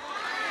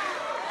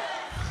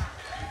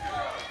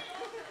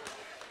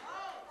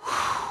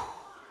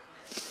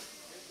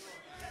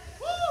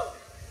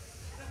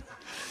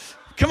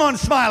 Come on,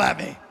 smile at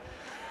me.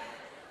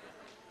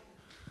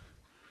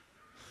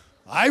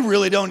 I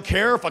really don't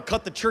care if I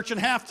cut the church in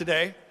half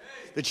today,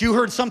 that you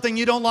heard something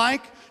you don't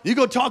like. You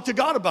go talk to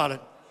God about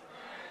it.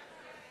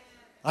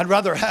 I'd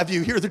rather have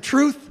you hear the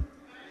truth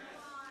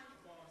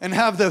and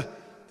have the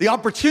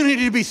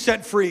opportunity to be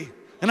set free.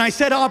 And I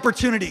said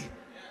opportunity.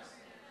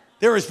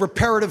 There is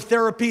reparative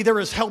therapy. There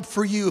is help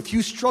for you. If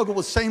you struggle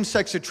with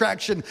same-sex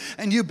attraction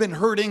and you've been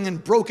hurting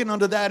and broken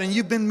under that and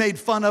you've been made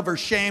fun of or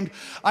shamed,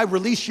 I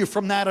release you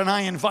from that and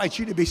I invite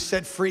you to be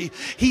set free.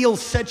 He'll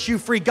set you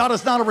free. God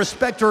is not a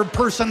respecter of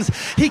persons.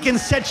 He can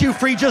set you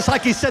free just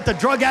like he set the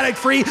drug addict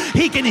free.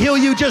 He can heal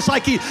you just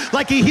like he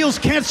heals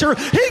cancer.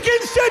 He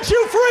can set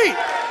you free.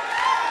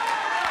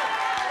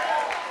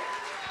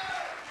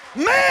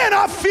 Man,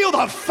 I feel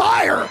the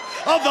fire of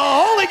the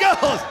Holy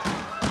Ghost.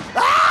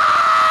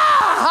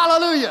 Ah,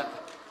 hallelujah.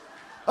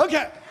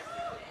 Okay.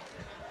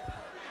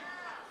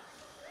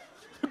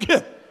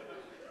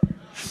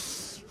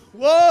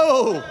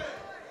 Whoa.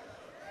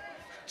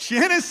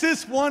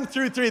 Genesis 1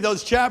 through 3,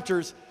 those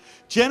chapters.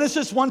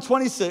 Genesis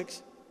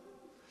 1:26.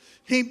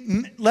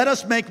 He let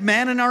us make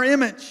man in our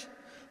image.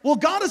 Well,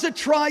 God is a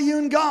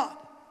triune God.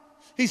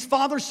 He's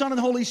Father, Son, and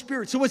Holy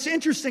Spirit. So what's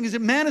interesting is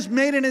that man is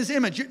made in his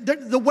image.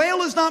 The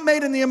whale is not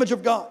made in the image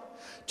of God.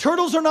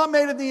 Turtles are not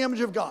made in the image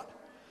of God.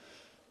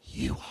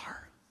 You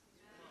are.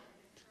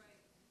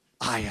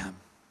 I am.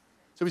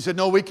 So we said,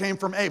 no, we came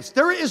from apes.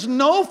 There is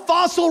no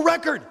fossil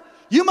record.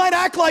 You might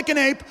act like an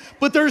ape,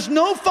 but there's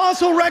no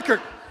fossil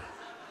record.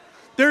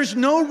 There's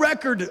no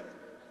record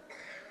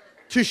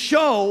to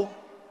show.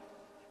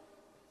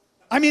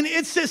 I mean,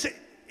 it's this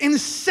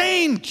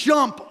insane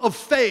jump of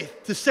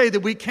faith to say that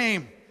we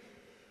came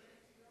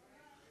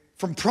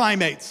from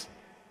primates.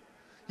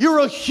 You're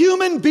a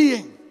human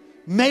being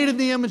made in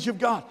the image of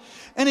God.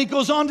 And he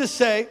goes on to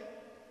say,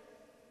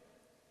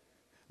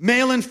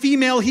 male and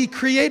female, he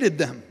created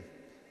them.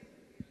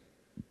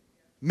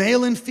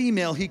 Male and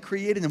female, he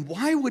created them.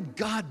 Why would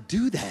God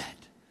do that?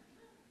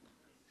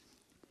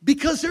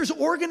 Because there's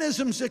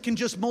organisms that can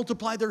just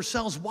multiply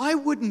themselves. Why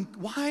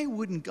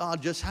wouldn't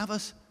God just have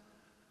us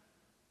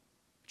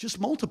just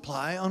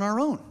multiply on our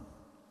own?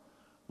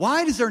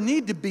 Why does there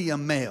need to be a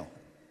male?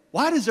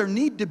 Why does there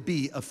need to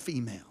be a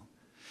female?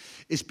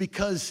 It's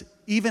because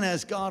even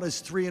as God is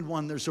 3 in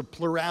 1, there's a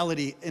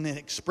plurality in an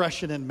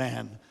expression in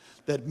man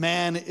that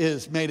man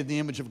is made in the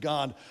image of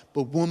God,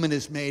 but woman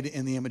is made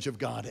in the image of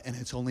God, and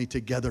it's only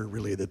together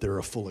really that they're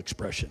a full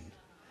expression.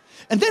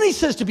 And then he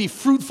says to be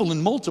fruitful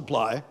and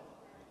multiply.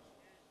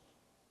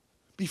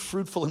 Be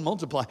fruitful and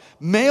multiply.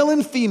 Male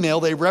and female,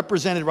 they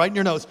represented, right in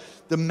your notes,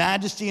 the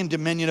majesty and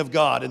dominion of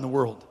God in the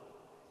world.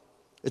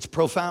 It's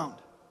profound.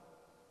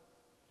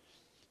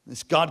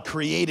 This God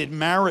created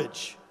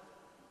marriage.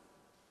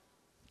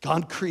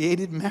 God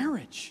created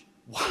marriage.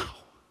 Wow.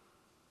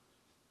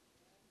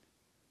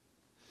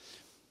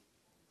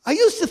 I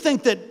used to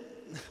think that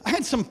I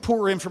had some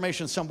poor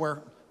information somewhere.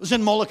 It was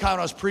in Molokai when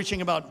I was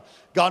preaching about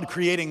God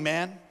creating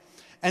man.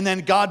 And then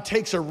God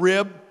takes a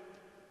rib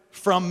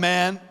from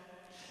man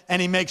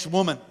and he makes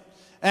woman.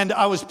 And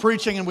I was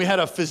preaching and we had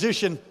a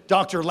physician,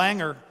 Dr.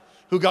 Langer,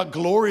 who got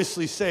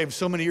gloriously saved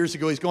so many years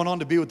ago. He's going on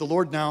to be with the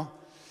Lord now.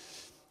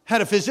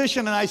 Had a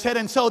physician, and I said,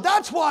 and so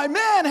that's why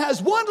man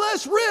has one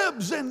less rib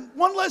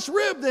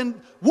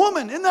than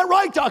woman. Isn't that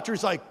right, doctor?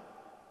 He's like,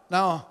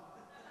 no.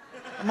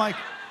 I'm like,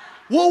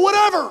 well,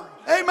 whatever.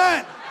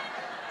 Amen.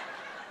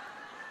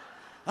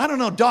 I don't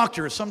know,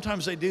 doctors,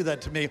 sometimes they do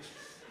that to me.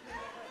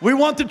 We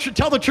want to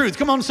tell the truth.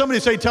 Come on, somebody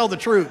say, tell the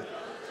truth.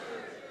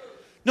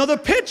 No, the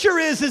picture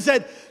is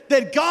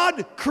that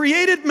God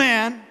created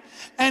man,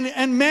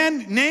 and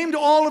man named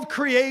all of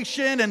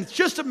creation, and it's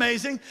just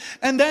amazing.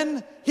 And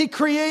then he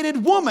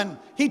created woman.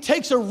 He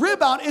takes a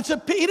rib out. He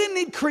didn't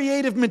need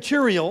creative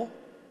material.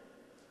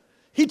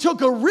 He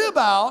took a rib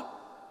out,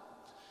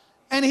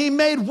 and he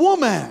made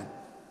woman.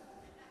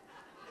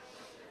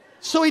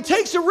 So he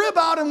takes a rib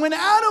out, and when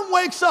Adam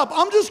wakes up,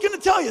 I'm just going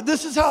to tell you,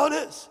 this is how it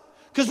is.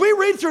 Because we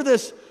read through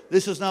this.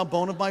 This is now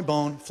bone of my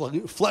bone,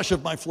 flesh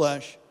of my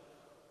flesh.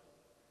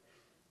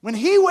 When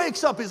he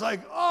wakes up, he's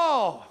like,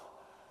 oh,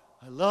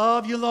 I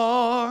love you,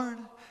 Lord,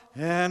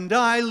 and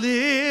I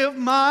lift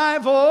my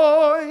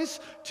voice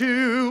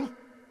to...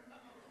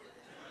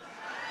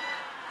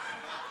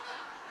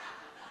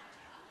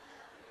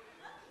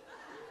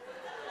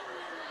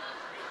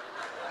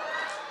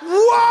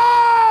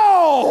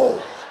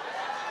 Wow!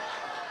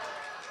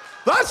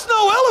 That's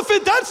no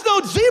elephant, that's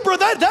no zebra,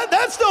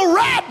 that's no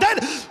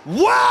rat,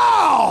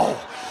 wow!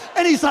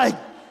 And he's like,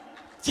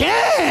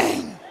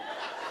 dang!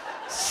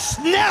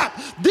 Snap!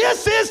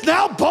 This is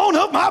now bone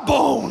of my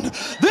bone.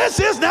 This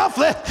is now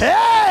flesh.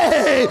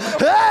 Hey!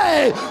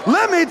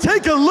 Let me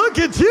take a look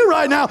at you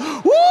right now.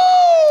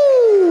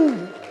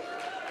 Woo!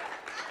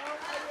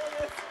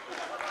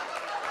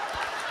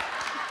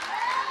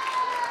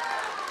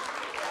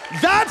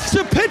 That's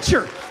the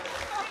picture.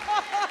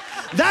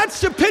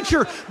 That's the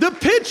picture. The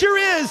picture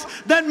is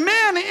that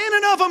man in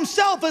and of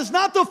himself is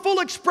not the full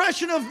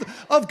expression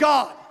of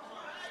God.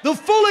 The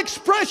full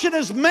expression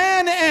is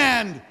man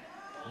and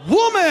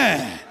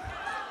woman.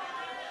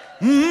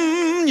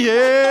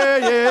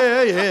 Yeah.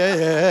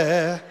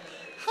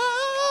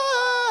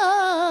 Ah,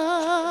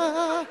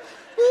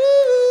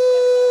 ooh.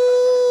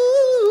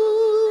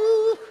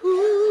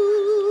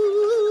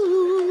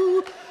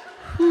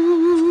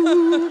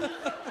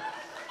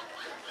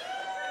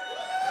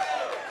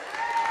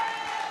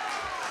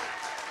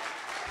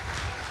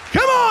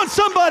 Come on,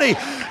 somebody.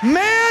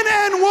 Man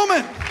and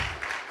woman.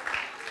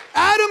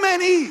 Adam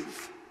and Eve.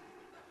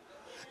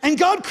 And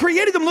God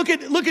created them. Look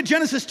at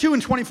Genesis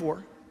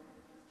 2:24.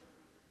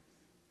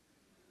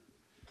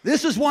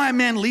 This is why a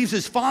man leaves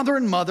his father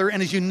and mother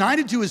and is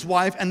united to his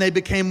wife, and they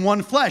became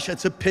one flesh.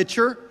 It's a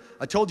picture.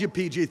 I told you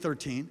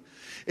PG-13.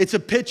 It's a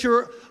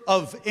picture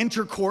of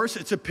intercourse.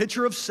 It's a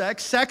picture of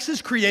sex. Sex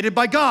is created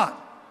by God.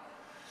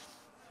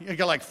 You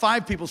got like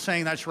 5 people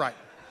saying that's right.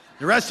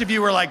 The rest of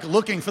you are like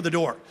looking for the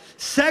door.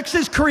 Sex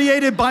is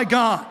created by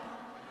God.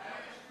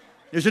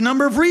 There's a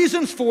number of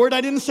reasons for it.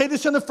 I didn't say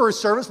this in the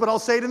first service, but I'll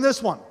say it in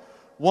this one.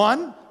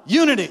 1,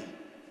 unity.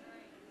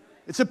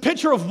 It's a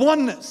picture of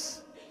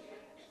oneness.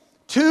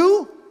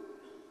 2,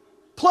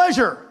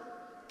 pleasure.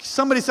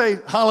 Somebody say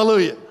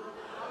hallelujah.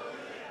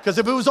 Because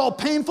if it was all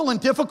painful and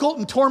difficult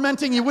and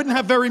tormenting, you wouldn't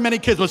have very many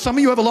kids. But some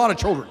of you have a lot of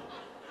children.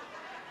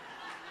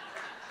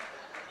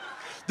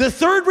 The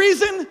 3rd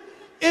reason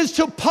is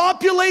to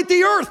populate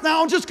the earth.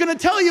 Now, I'm just going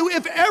to tell you,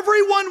 if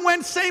everyone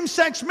went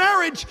same-sex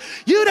marriage,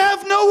 you'd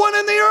have no one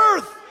in the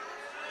earth.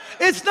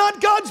 It's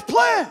not God's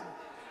plan.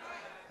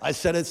 I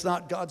said it's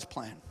not God's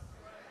plan.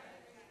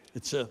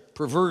 It's a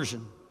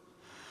perversion.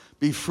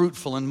 Be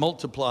fruitful and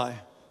multiply.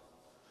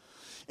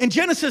 In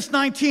Genesis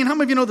 19, how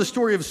many of you know the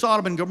story of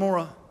Sodom and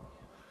Gomorrah?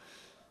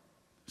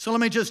 So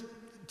let me just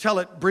tell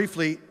it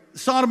briefly.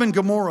 Sodom and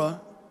Gomorrah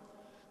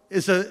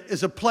is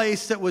a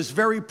place that was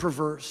very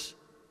perverse.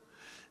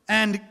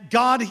 And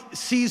God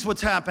sees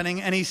what's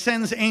happening, and he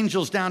sends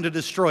angels down to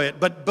destroy it.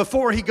 But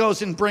before he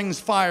goes and brings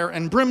fire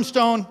and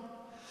brimstone,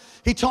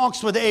 he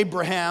talks with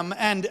Abraham.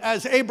 And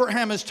as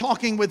Abraham is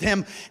talking with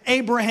him,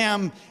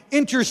 Abraham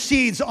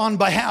intercedes on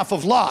behalf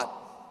of Lot.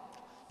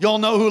 Y'all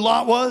know who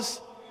Lot was?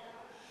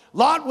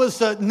 Lot was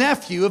the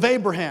nephew of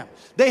Abraham.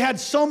 They had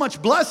so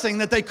much blessing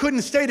that they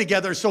couldn't stay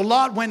together. So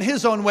Lot went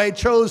his own way,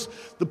 chose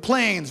the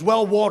plains,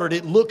 well watered.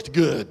 It looked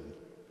good.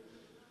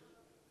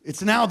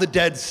 It's now the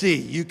Dead Sea.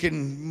 You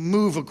can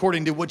move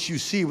according to what you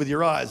see with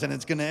your eyes, and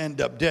it's going to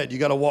end up dead. You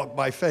got to walk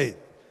by faith.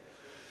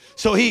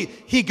 So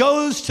he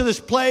goes to this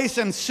place,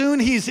 and soon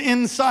he's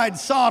inside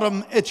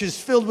Sodom, which is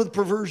filled with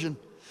perversion.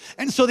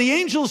 And so the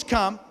angels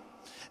come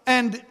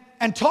and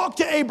talk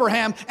to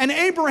Abraham, and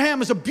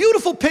Abraham is a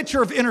beautiful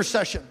picture of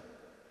intercession.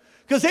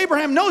 Because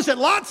Abraham knows that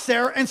Lot's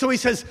there, and so he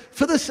says,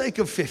 for the sake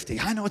of 50,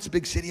 I know it's a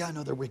big city, I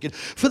know they're wicked.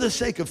 For the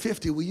sake of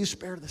 50, will you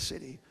spare the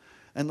city?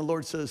 And the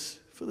Lord says,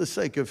 for the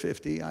sake of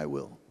 50, I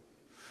will.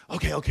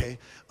 Okay.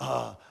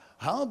 How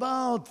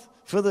about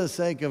for the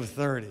sake of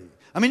 30?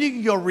 I mean, you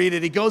can go read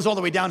it. He goes all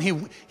the way down.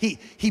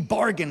 He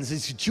bargains.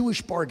 It's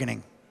Jewish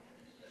bargaining.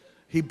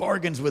 He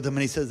bargains with him,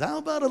 and he says, how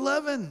about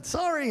 11? I'm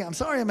sorry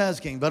I'm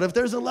asking, but if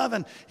there's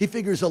 11, he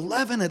figures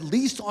 11 at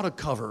least ought to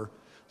cover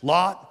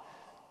Lot,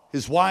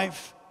 his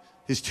wife,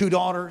 his 2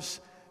 daughters,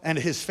 and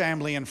his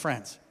family and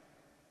friends.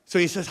 So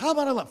he says, how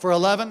about 11? For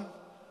 11,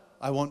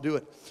 I won't do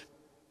it.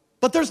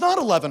 But there's not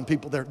 11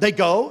 people there. They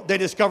go, they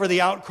discover the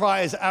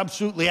outcry is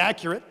absolutely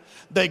accurate.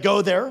 They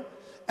go there,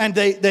 and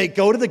they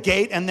go to the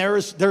gate, and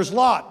there's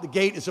Lot. The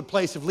gate is a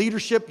place of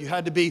leadership. You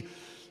had to be,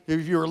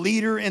 if you're a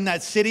leader in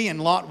that city,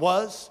 and Lot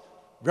was,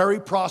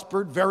 very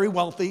prospered, very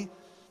wealthy.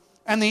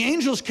 And the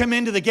angels come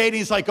into the gate, and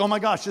he's like, oh my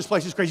gosh, this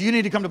place is crazy. You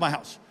need to come to my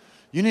house.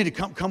 You need to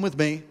come with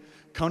me,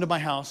 come to my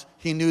house.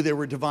 He knew they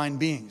were divine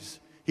beings.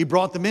 He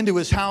brought them into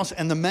his house,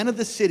 and the men of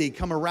the city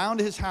come around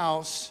his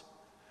house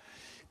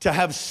to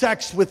have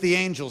sex with the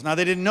angels. Now,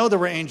 they didn't know there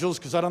were angels,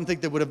 because I don't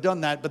think they would have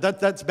done that, but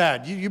that's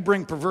bad. You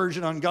bring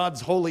perversion on God's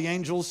holy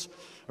angels,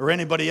 or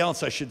anybody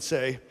else, I should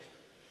say,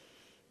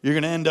 you're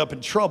going to end up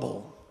in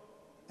trouble.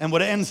 And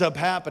what ends up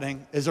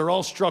happening is they're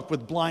all struck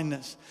with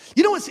blindness.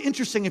 You know what's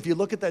interesting if you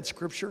look at that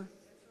scripture?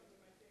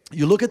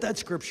 You look at that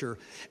scripture,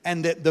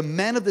 and the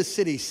men of the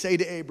city say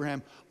to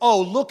Abraham,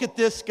 oh, look at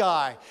this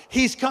guy.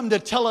 He's come to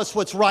tell us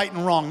what's right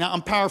and wrong. Now,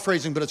 I'm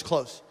paraphrasing, but it's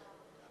close.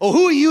 Oh,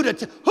 who are you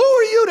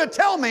to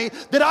tell me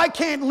that I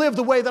can't live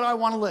the way that I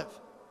want to live?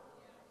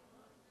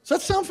 Does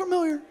that sound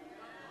familiar?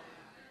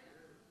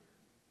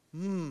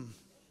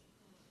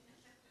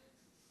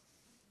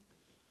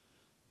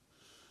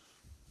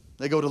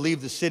 They go to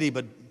leave the city,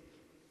 but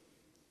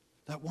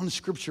that one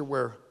scripture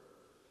where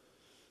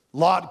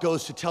Lot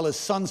goes to tell his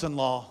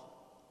sons-in-law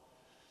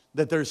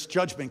that there's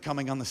judgment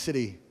coming on the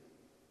city.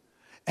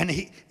 And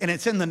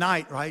it's in the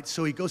night, right?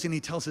 So he goes and he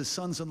tells his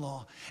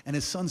sons-in-law, and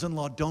his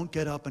sons-in-law don't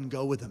get up and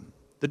go with him.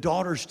 The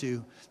daughters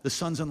do, the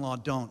sons-in-law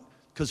don't,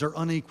 because they're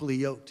unequally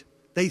yoked.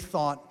 They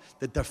thought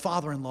that their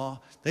father-in-law,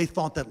 they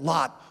thought that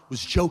Lot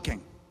was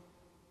joking.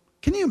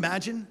 Can you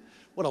imagine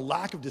what a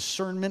lack of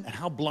discernment and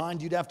how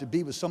blind you'd have to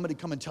be with somebody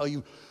come and tell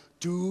you,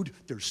 dude,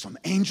 there's some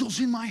angels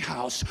in my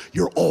house.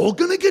 You're all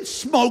gonna get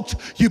smoked.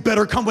 You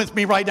better come with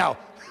me right now.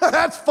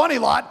 That's funny,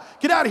 Lot.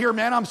 Get out of here,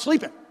 man. I'm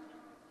sleeping.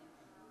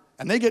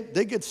 And they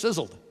get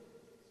sizzled.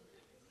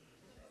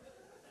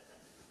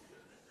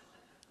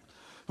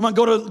 Come on,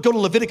 go to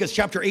Leviticus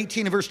chapter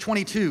 18 and verse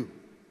 22.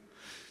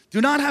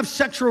 Do not have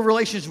sexual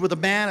relations with a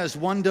man as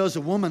one does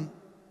a woman.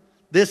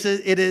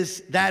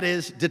 That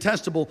is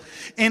detestable.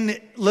 In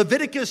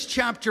Leviticus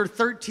chapter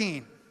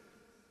 13,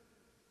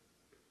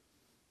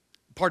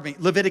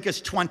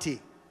 Leviticus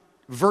 20,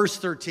 verse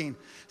 13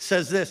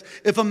 says this: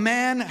 if a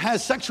man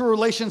has sexual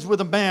relations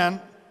with a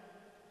man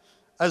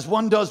as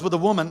one does with a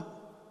woman,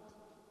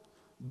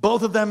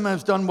 both of them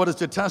have done what is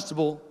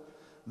detestable.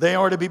 They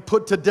are to be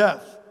put to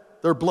death.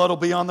 Their blood will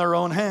be on their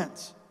own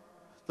hands.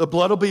 The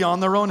blood will be on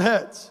their own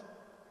heads.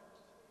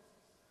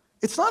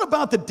 It's not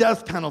about the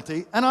death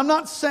penalty, and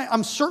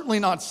I'm certainly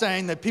not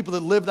saying that people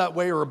that live that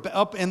way or are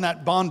up in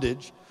that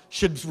bondage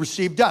should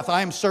receive death.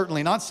 I am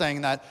certainly not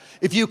saying that.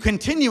 If you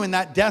continue in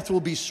that, death will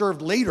be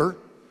served later.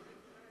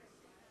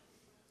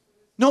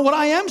 No, what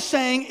I am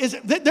saying is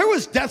that there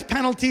was death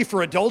penalty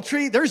for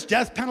adultery. There's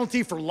death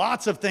penalty for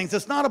lots of things.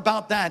 It's not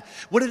about that.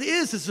 What it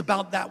is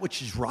about that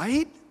which is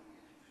right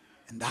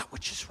and that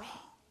which is wrong.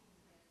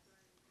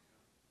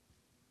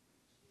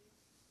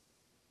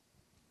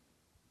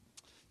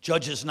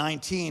 Judges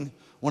 19,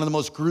 one of the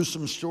most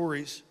gruesome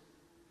stories.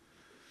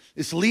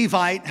 This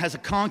Levite has a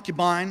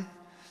concubine.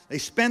 They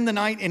spend the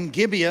night in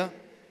Gibeah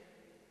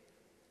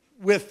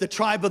with the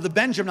tribe of the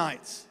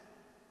Benjaminites.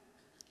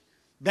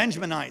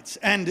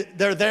 And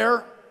they're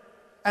there,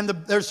 and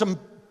there's some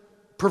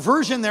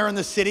perversion there in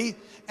the city,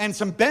 and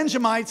some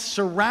Benjamites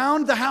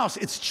surround the house.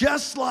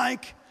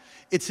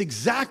 It's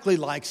exactly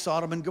like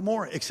Sodom and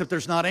Gomorrah, except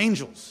there's not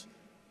angels.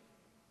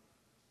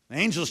 The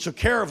angels took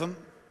care of them,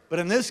 but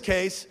in this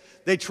case,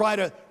 they try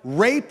to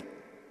rape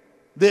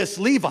this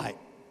Levite.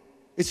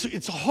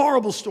 It's a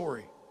horrible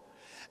story.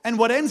 And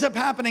what ends up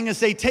happening is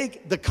they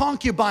take the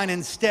concubine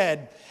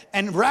instead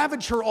and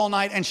ravage her all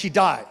night, and she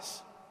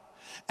dies.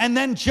 And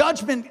then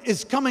judgment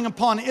is coming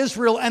upon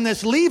Israel, and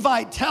this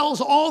Levite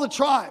tells all the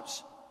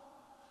tribes.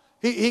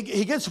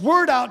 He gets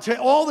word out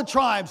to all the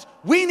tribes,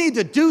 we need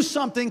to do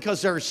something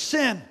because there's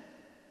sin.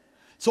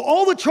 So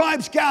all the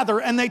tribes gather,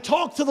 and they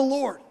talk to the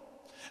Lord.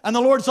 And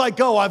the Lord's like,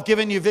 go, I've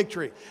given you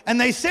victory. And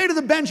they say to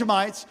the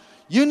Benjamites,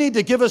 you need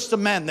to give us the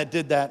men that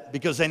did that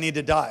because they need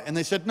to die. And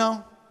they said,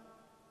 no,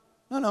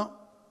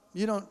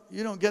 you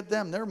don't get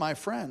them. They're my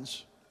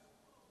friends.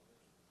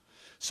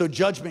 So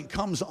judgment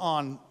comes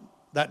on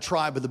that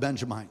tribe of the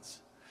Benjamites.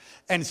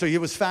 And so it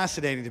was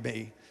fascinating to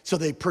me. So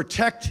they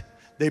protect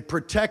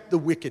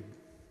the wicked.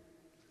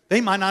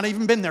 They might not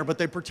even been there, but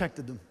they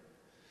protected them.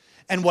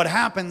 And what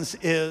happens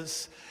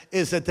is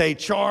that they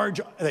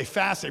charge, they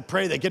fast, they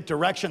pray, they get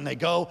direction, they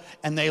go,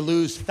 and they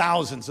lose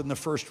thousands in the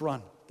first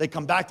run. They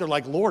come back, they're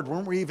like, Lord,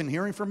 weren't we even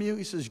hearing from you?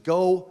 He says,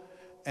 go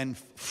and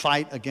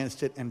fight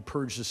against it and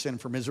purge the sin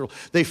from Israel.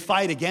 They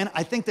fight again.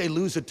 I think they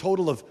lose a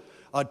total of,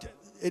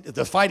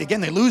 the fight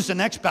again, they lose the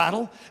next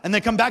battle, and they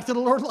come back to the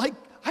Lord like,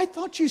 I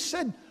thought you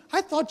said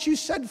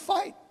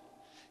fight.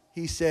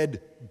 He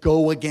said,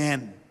 go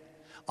again.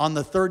 On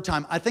the third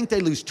time, I think they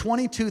lose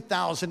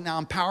 22,000. Now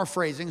I'm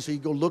paraphrasing, so you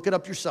go look it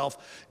up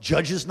yourself.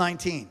 Judges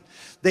 19.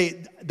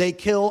 They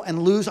kill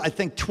and lose, I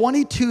think,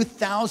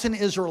 22,000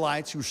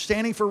 Israelites who are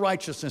standing for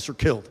righteousness are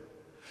killed.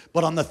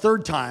 But on the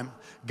third time,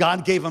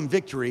 God gave them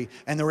victory,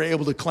 and they were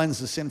able to cleanse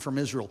the sin from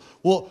Israel.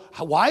 Well,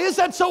 why is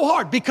that so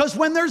hard? Because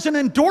when there's an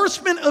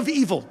endorsement of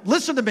evil,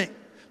 listen to me,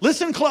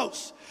 listen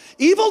close.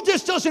 Evil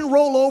just doesn't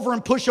roll over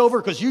and push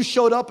over because you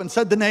showed up and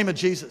said the name of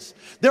Jesus.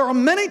 There are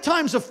many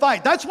times of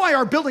fight. That's why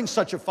our building's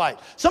such a fight.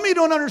 Some of you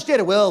don't understand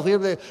it. Well,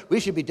 we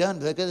should be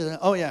done.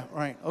 Oh, yeah,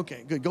 right.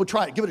 Okay, good. Go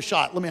try it. Give it a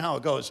shot. Let me know how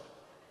it goes.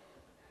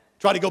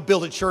 Try to go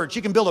build a church.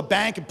 You can build a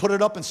bank and put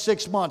it up in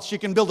 6 months. You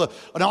can build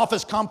an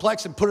office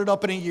complex and put it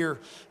up in a year.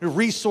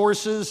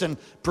 Resources and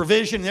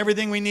provision and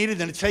everything we needed,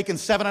 and it's taken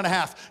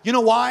 7.5. You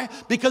know why?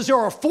 Because there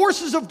are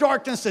forces of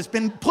darkness that's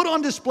been put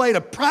on display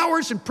to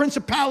powers and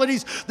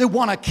principalities that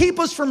want to keep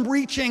us from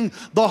reaching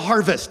the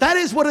harvest. That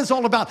is what it's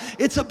all about.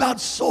 It's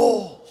about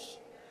souls.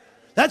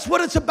 That's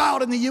what it's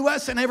about in the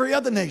U.S. and every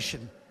other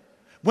nation.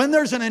 When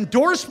there's an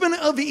endorsement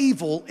of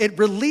evil, it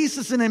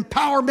releases an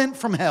empowerment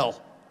from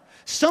hell.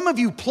 Some of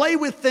you play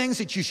with things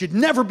that you should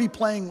never be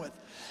playing with.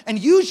 And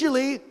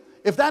usually,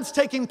 if that's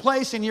taking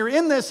place and you're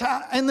in this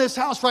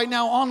house right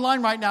now,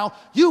 online right now,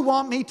 you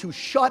want me to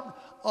shut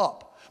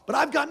up. But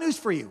I've got news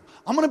for you.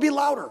 I'm going to be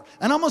louder.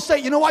 And I'm going to say,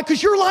 you know why?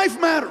 Because your life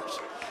matters.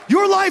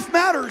 Your life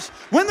matters.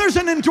 When there's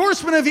an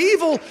endorsement of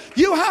evil,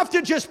 you have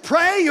to just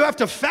pray. You have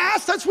to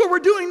fast. That's what we're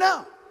doing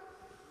now.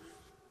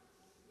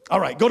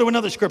 All right, go to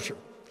another scripture.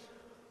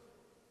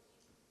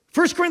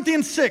 1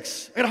 Corinthians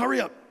 6. I got to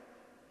hurry up.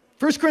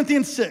 1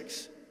 Corinthians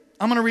 6.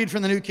 I'm going to read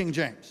from the New King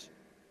James.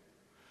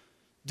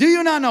 Do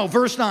you not know?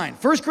 Verse 9.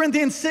 1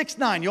 Corinthians 6,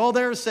 9. You all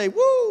there say,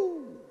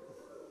 woo.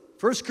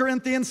 1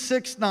 Corinthians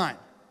 6, 9.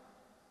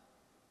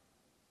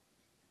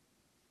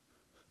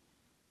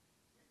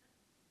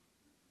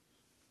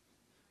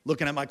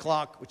 Looking at my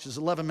clock, which is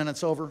 11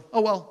 minutes over.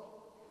 Oh, well.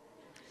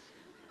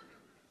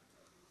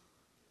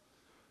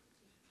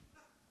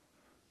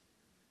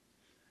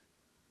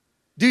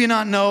 Do you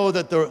not know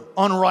that the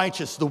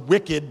unrighteous, the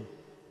wicked,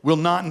 will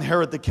not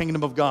inherit the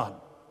kingdom of God?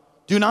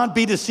 Do not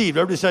be deceived.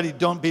 Everybody said,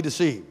 don't be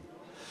deceived.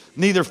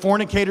 Neither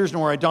fornicators,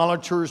 nor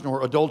idolaters,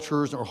 nor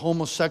adulterers, nor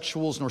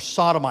homosexuals, nor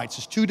sodomites.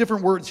 There's two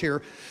different words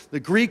here. The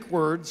Greek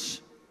words,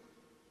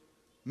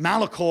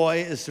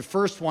 malakoi is the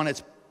first one.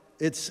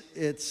 It's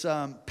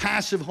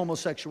passive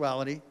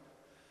homosexuality.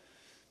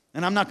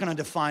 And I'm not going to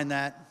define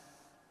that.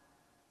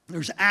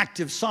 There's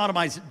active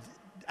sodomites,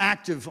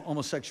 active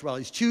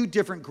homosexuality. It's two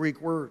different Greek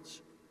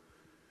words.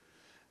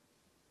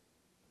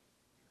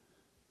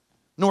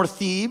 Nor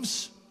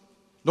thieves,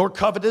 nor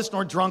covetous,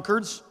 nor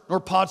drunkards, nor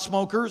pot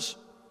smokers.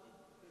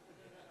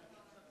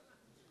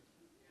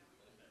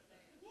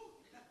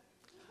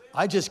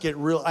 I just get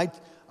real,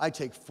 I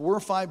take 4 or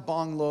 5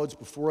 bong loads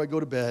before I go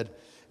to bed,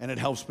 and it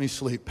helps me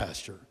sleep,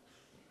 Pastor.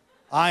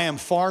 I am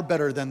far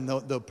better than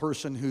the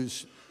person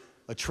who's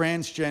a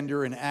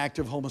transgender and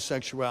active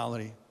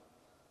homosexuality.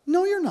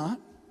 No, you're not.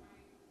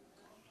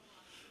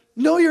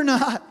 No, you're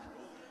not.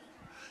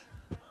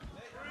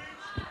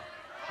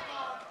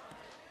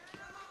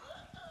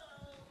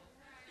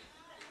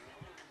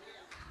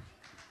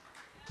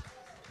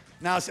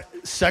 Now,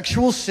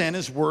 sexual sin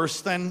is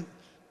worse than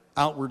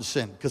outward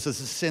sin because it's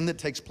a sin that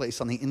takes place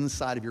on the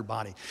inside of your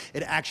body.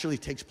 It actually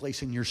takes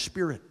place in your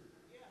spirit.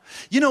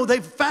 You know,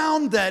 they've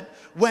found that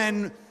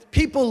when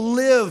people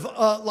live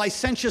a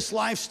licentious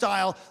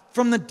lifestyle,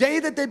 from the day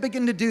that they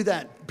begin to do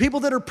that, people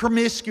that are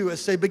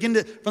promiscuous,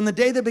 from the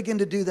day they begin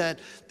to do that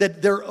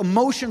their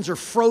emotions are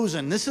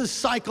frozen. This is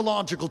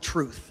psychological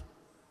truth.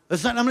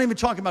 I'm not even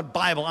talking about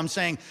Bible. I'm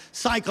saying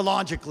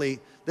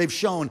psychologically, they've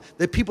shown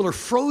that people are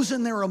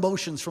frozen their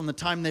emotions from the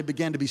time they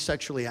began to be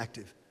sexually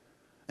active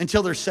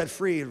until they're set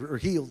free or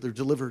healed, they're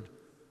delivered.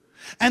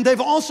 And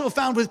they've also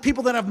found with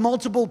people that have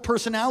multiple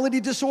personality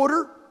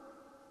disorder,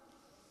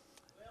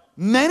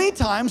 many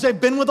times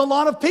they've been with a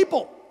lot of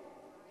people.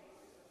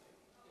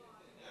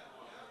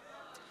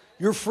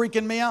 You're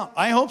freaking me out.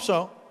 I hope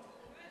so.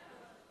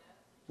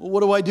 Well, what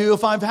do I do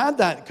if I've had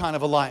that kind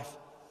of a life?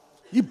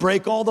 You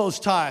break all those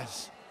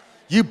ties.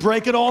 You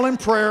break it all in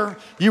prayer.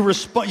 You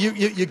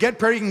get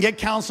prayer, you can get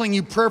counseling.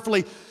 You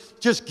prayerfully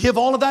just give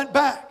all of that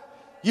back.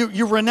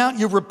 You renounce,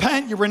 you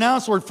repent, you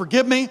renounce, Lord,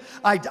 forgive me.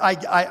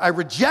 I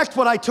reject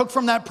what I took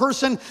from that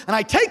person, and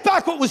I take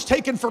back what was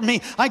taken from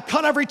me. I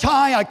cut every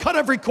tie, I cut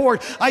every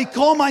cord. I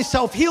call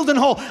myself healed and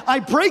whole. I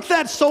break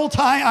that soul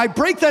tie, I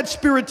break that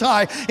spirit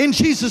tie in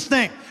Jesus'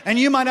 name. And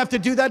you might have to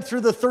do that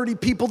through the 30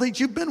 people that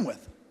you've been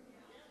with.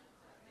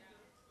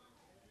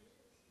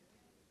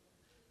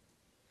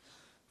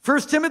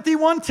 1 Timothy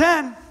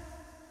 1:10.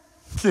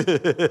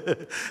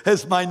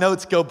 As my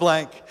notes go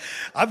blank.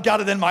 I've got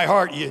it in my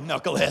heart, you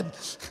knucklehead.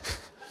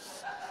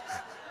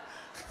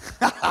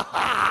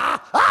 I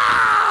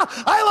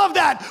love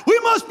that. We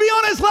must be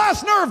on his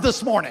last nerve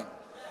this morning,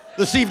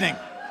 this evening,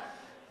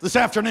 this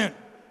afternoon.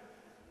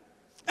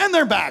 And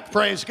they're back,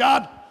 praise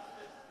God.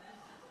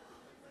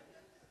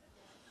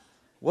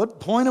 What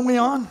point are we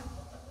on?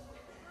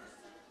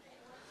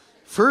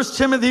 1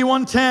 Timothy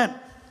 1:10.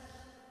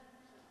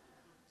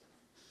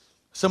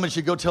 Somebody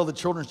should go tell the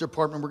children's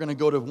department we're going to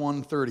go to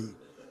 1:30.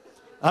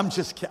 I'm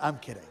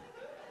kidding.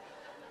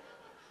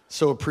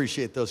 So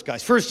appreciate those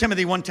guys. 1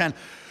 Timothy 1:10.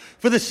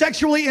 For the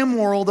sexually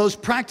immoral, those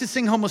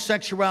practicing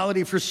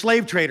homosexuality, for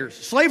slave traders.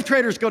 Slave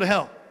traders go to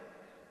hell.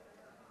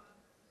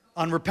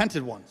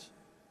 Unrepented ones.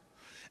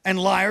 And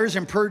liars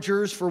and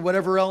perjurers, for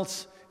whatever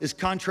else is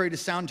contrary to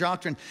sound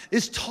doctrine.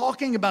 Is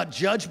talking about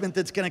judgment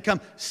that's going to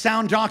come.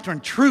 Sound doctrine,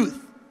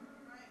 truth.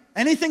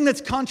 Anything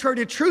that's contrary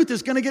to truth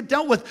is going to get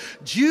dealt with.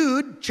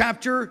 Jude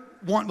chapter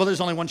 1, well, there's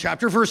only one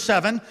chapter, verse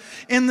 7.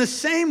 In the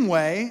same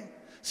way,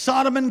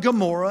 Sodom and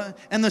Gomorrah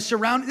and the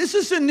surrounding, this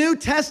is the New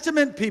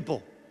Testament,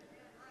 people.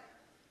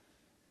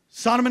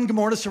 Sodom and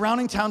Gomorrah, the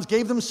surrounding towns,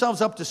 gave themselves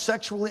up to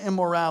sexual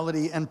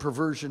immorality and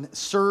perversion.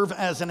 Serve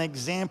as an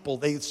example.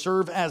 They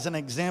serve as an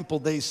example.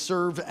 They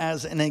serve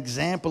as an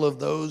example of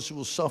those who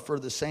will suffer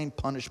the same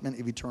punishment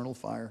of eternal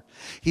fire.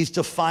 He's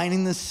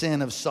defining the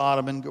sin of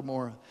Sodom and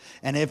Gomorrah.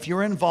 And if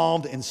you're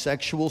involved in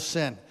sexual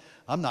sin,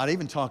 I'm not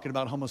even talking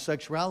about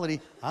homosexuality.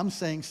 I'm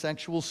saying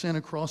sexual sin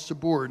across the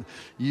board.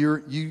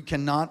 You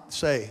cannot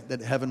say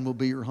that heaven will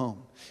be your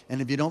home. And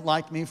if you don't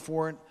like me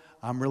for it,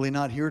 I'm really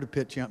not here to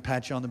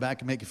pat you on the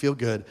back and make you feel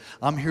good.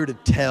 I'm here to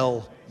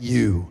tell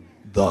you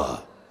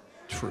the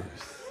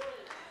truth.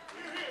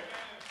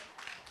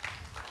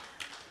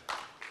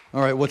 All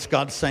right, what's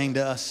God saying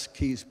to us?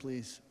 Keys,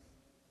 please.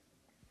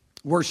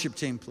 Worship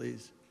team,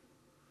 please.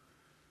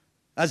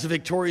 As a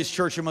victorious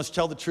church, we must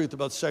tell the truth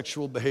about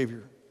sexual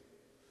behavior.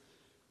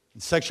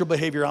 And sexual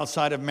behavior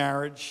outside of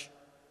marriage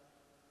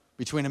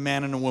between a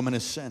man and a woman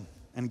is sin,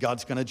 and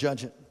God's going to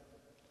judge it.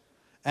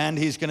 And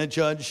he's going to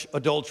judge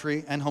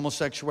adultery and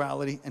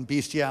homosexuality and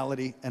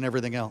bestiality and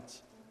everything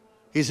else.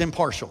 He's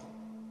impartial.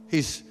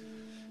 He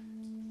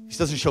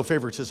doesn't show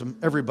favoritism.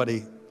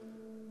 Everybody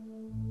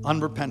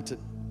unrepentant.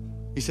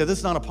 He said, this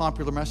is not a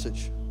popular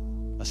message.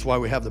 That's why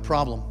we have the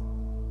problem.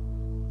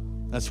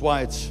 That's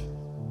why it's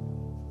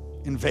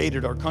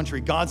invaded our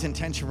country. God's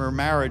intention for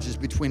marriage is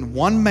between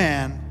one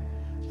man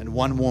and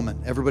one woman.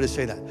 Everybody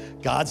say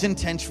that. God's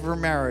intention for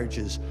marriage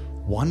is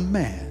one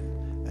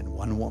man and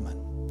one woman.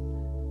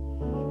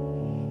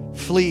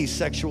 Flee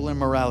sexual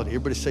immorality.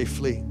 Everybody say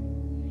flee.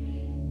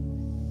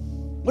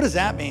 What does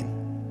that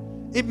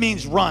mean? It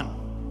means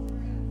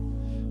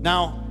run.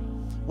 Now,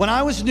 when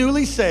I was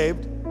newly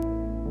saved,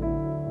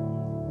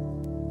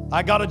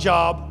 I got a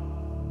job.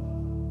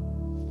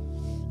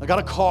 I got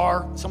a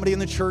car. Somebody in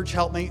the church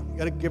helped me.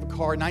 Got to give a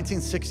car.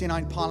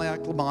 1969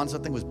 Pontiac Le Mans.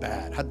 That thing was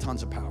bad. Had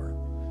tons of power.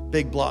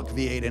 Big block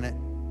V8 in it.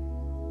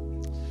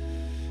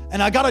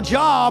 And I got a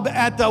job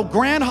at the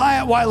Grand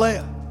Hyatt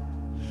Wailea,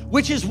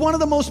 which is one of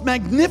the most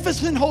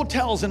magnificent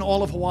hotels in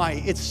all of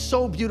Hawaii. It's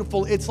so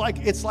beautiful. It's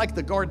like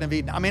the Garden of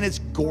Eden. I mean, it's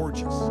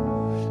gorgeous.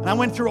 And I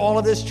went through all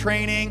of this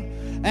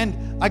training,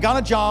 and I got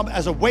a job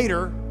as a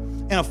waiter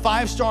in a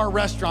 5-star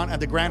restaurant at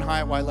the Grand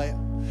Hyatt Wailea.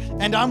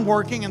 And I'm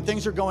working, and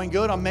things are going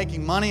good. I'm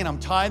making money, and I'm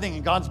tithing,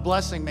 and God's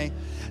blessing me.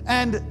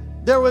 And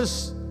there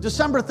was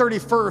December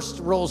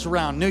 31st rolls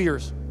around, New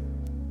Year's.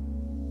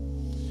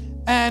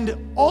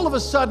 And all of a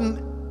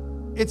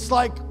sudden, it's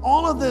like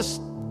all of this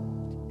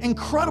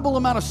incredible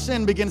amount of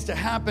sin begins to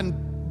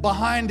happen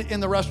behind in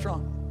the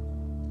restaurant.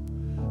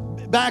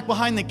 Back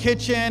behind the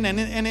kitchen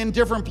and in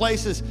different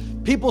places,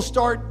 people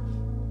start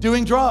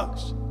doing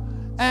drugs.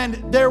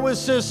 And there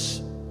was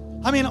this,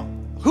 I mean,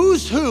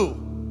 who's who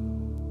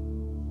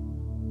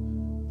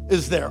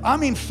is there? I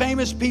mean,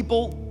 famous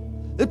people.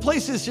 The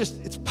place is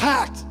just, it's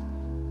packed.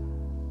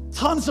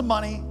 Tons of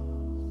money,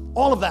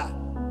 all of that.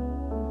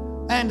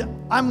 And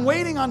I'm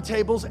waiting on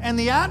tables, and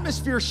the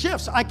atmosphere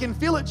shifts. I can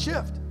feel it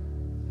shift.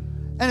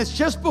 And it's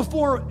just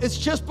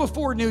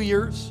before New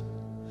Year's.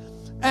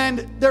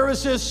 And there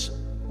was this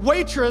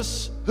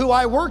waitress who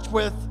I worked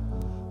with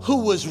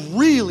who was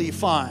really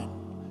fine.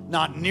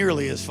 Not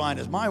nearly as fine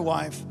as my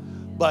wife,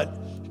 but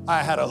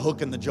I had a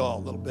hook in the jaw a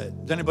little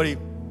bit. Does anybody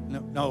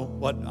know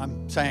what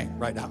I'm saying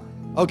right now?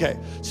 Okay,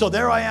 so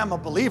there I am, a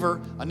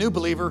believer, a new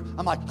believer.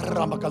 I'm like,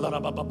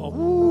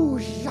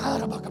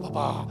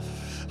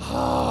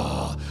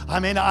 I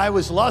mean, I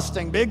was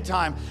lusting big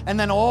time. And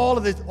then all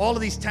of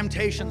these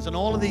temptations and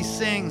all of these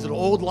things and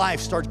old life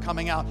starts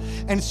coming out.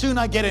 And soon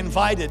I get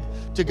invited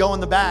to go in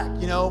the back,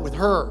 with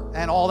her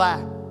and all that.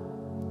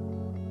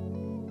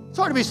 It's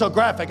hard to be so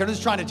graphic. I'm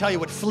just trying to tell you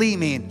what flee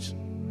means.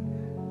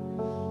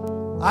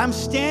 I'm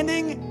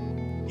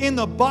standing in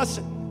the bus,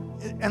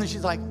 and then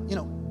she's like,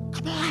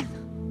 come on.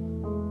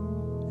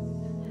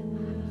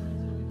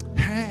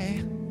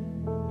 Hey,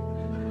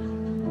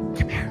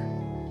 come here.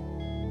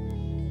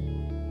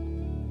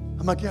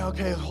 I'm like, yeah,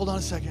 okay, hold on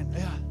a second.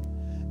 Yeah.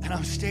 And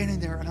I'm standing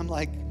there, and I'm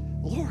like,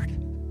 Lord,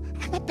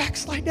 I'm a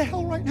backslide to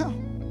hell right now.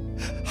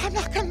 I'm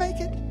not going to make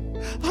it.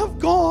 I'm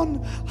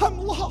gone. I'm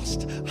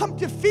lost. I'm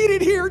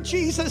defeated here,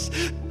 Jesus.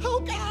 Oh,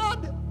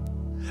 God.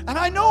 And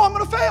I know I'm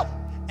going to fail.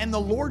 And the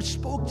Lord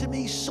spoke to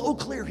me so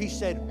clear. He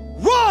said,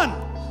 run.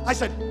 I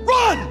said,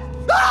 run.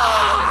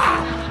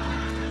 Ah!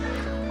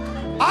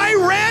 I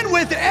ran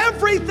with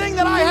everything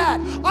that I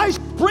had. I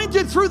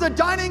sprinted through the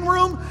dining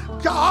room.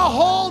 I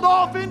hauled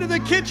off into the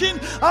kitchen.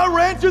 I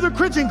ran through the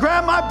kitchen,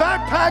 grabbed my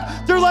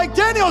backpack. They're like,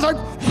 Daniel. I was like,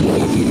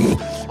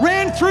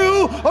 ran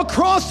through,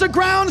 across the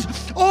grounds,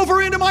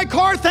 over into my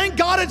car. Thank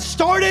God it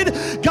started.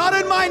 Got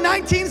in my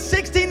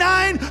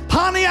 1969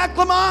 Pontiac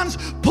Le Mans,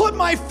 put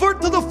my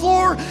foot to the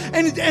floor,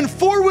 and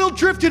four-wheel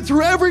drifted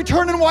through every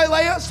turn in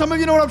Wailea. Some of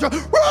you know what I'm talking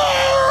about.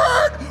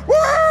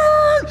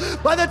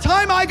 By the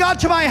time I got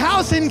to my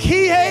house in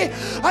Kihei,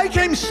 I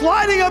came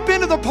sliding up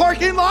into the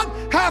parking lot,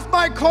 half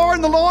my car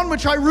in the lawn,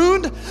 which I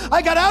ruined.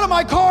 I got out of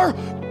my car,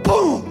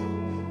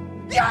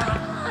 boom.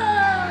 Yes!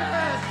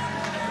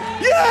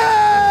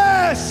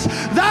 Yes!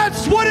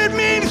 That's what it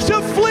means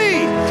to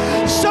flee.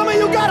 Some of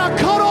you gotta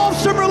cut off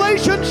some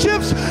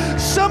relationships.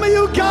 Some of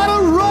you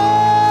gotta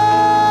run.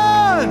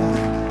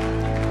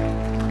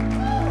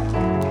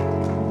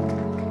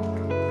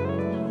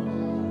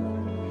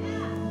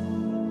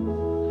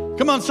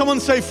 Come on, someone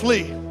say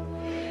flee.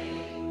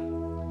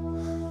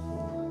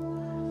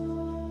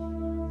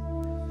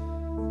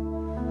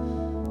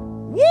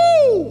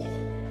 Woo!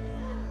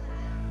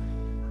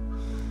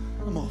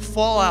 I'm gonna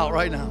fall out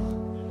right now.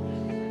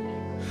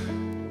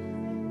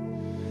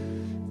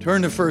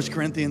 Turn to 1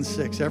 Corinthians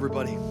 6,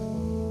 everybody.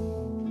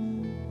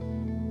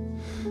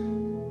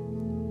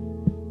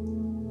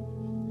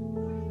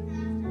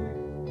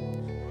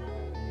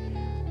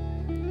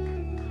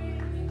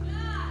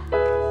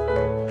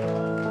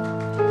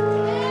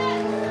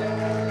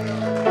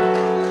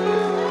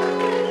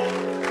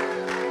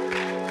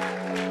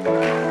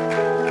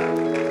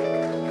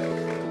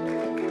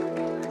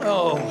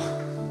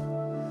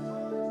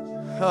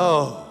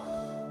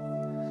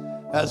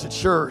 As a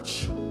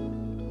church,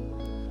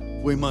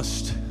 we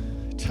must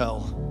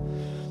tell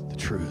the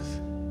truth.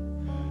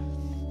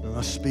 We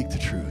must speak the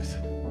truth.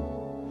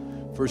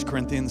 1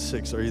 Corinthians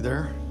 6, are you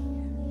there?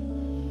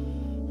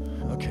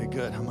 Okay,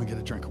 good. I'm going to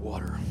get a drink of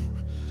water.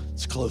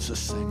 Let's close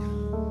this thing.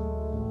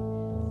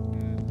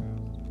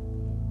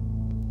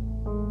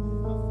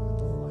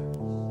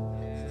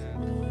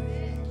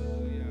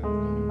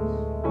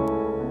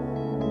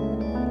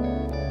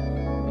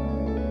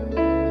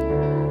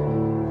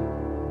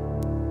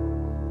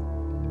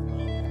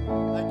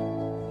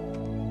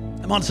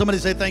 Come on, somebody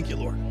say thank you,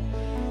 Lord.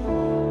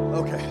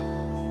 Okay.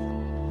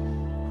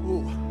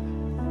 Ooh.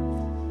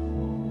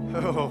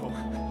 Oh.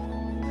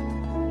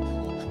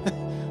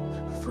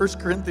 1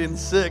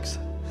 Corinthians 6.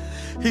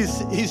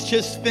 He's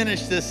just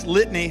finished this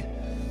litany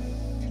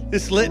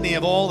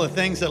of all the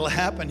things that'll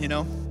happen,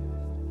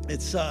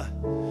 It's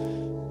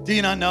do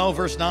you not know,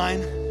 verse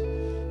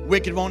 9,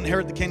 wicked won't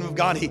inherit the kingdom of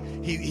God.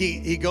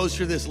 He goes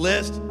through this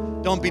list.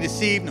 Don't be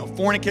deceived. No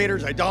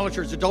fornicators,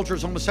 idolaters,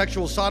 adulterers,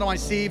 homosexuals,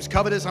 sodomites, thieves,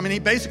 covetous. I mean, he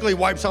basically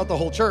wipes out the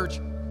whole church.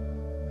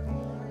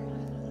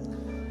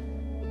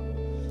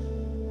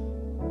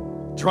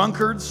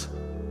 Drunkards.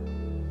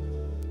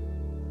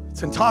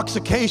 It's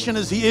intoxication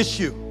is the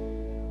issue.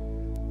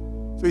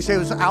 So we say it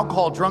was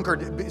alcohol,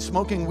 drunkard,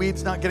 smoking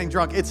weed's not getting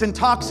drunk. It's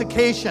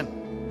intoxication.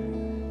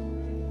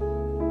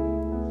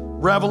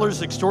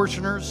 Revelers,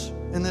 extortioners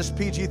in this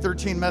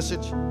PG-13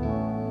 message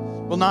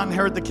will not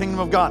inherit the kingdom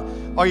of God.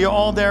 Are you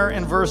all there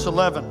in verse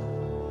 11?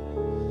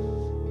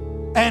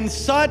 And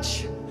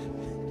such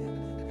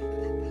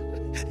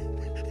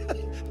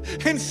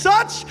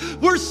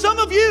were some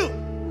of you.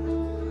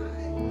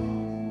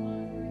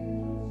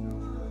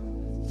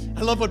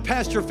 I love what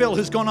Pastor Phil,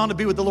 who's gone on to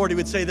be with the Lord, he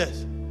would say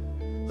this.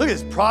 Look at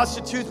this,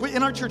 prostitutes.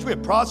 In our church, we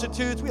had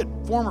prostitutes, we had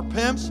former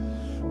pimps,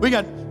 we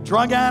got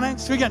drug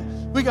addicts, we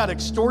got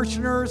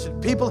extortioners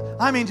and people.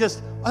 I mean,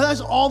 there's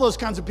all those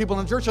kinds of people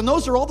in the church, and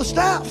those are all the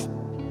staff.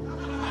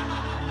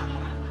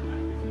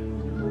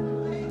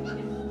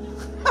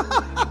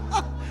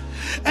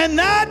 And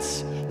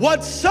that's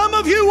what some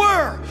of you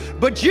were.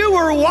 But you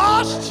were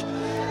washed.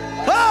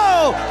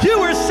 Oh, you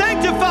were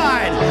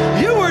sanctified.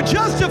 You were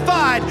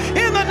justified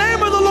in the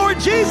name of the Lord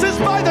Jesus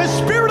by the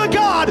Spirit of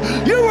God.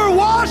 You were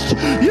washed.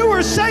 You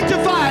were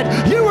sanctified.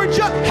 You were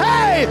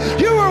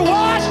you were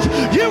washed.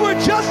 You were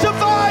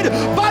justified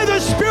by the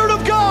Spirit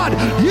of God.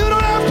 You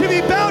don't have to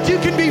be bound. You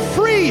can be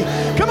free.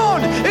 Come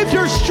on. If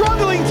you're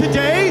struggling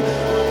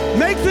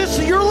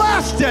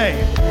day.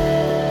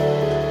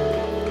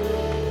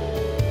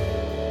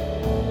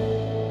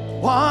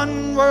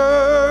 One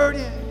word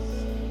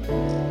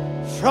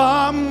is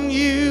from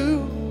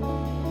you.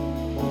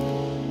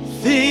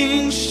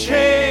 Things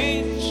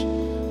change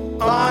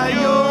by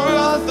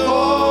your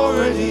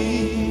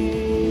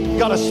authority.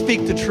 Gotta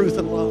speak the truth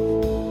in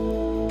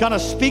love. Gotta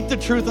speak the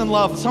truth in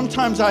love.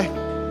 Sometimes I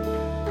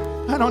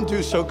don't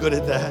do so good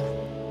at that.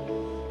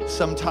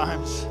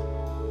 Sometimes.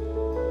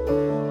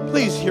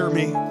 Please hear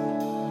me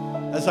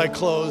as I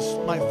close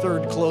my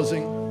third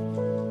closing.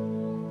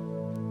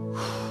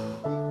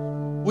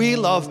 We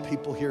love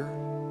people here,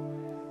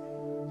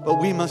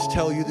 but we must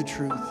tell you the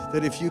truth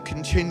that if you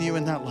continue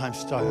in that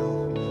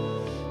lifestyle,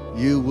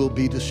 you will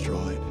be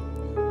destroyed.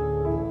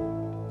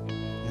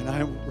 And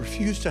I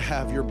refuse to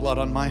have your blood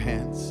on my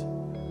hands,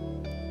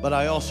 but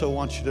I also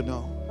want you to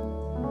know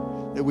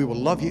that we will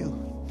love you,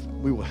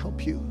 we will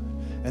help you,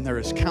 and there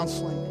is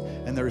counseling,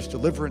 and there is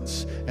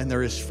deliverance, and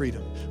there is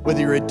freedom.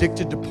 Whether you're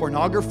addicted to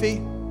pornography,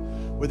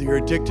 whether you're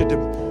addicted to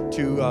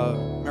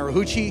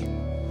marijuana,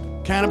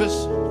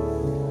 cannabis,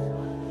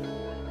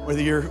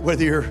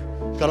 whether you're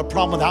got a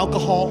problem with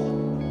alcohol,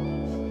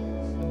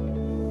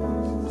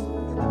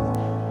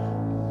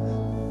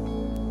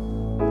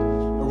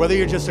 or whether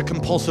you're just a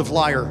compulsive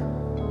liar,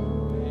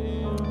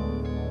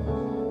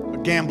 a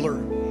gambler,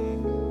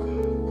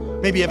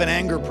 maybe you have an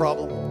anger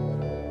problem.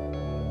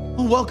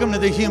 Well, welcome to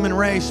the human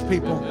race,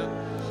 people.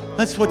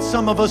 That's what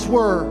some of us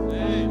were.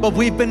 But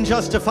we've been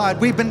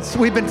justified. We've been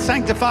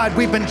sanctified.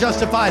 We've been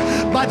justified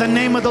by the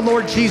name of the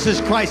Lord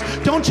Jesus Christ.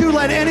 Don't you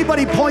let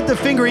anybody point the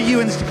finger at you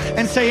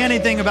and say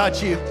anything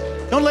about you.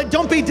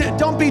 Don't be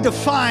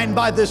defined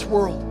by this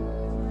world.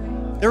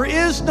 There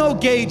is no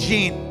gay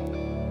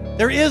gene.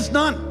 There is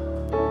none.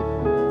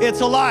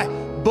 It's a lie.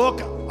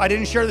 Book, I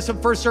didn't share this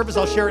in first service,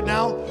 I'll share it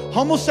now.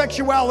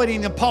 Homosexuality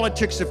and the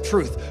Politics of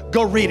Truth.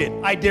 Go read it.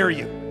 I dare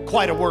you.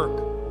 Quite a work.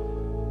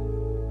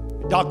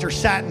 Dr.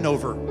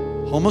 Satinover,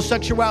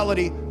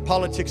 Homosexuality,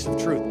 Politics of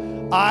Truth.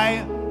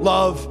 I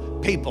love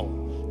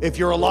people. If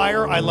you're a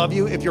liar, I love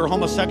you. If you're a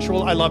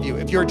homosexual, I love you.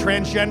 If you're a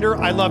transgender,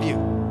 I love you.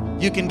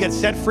 You can get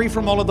set free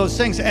from all of those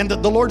things. And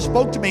the Lord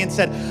spoke to me and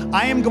said,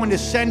 I am going to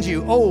send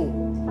you,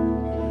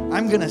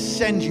 I'm going to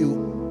send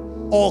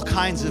you all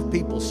kinds of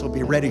people, so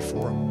be ready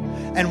for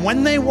them. And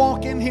when they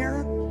walk in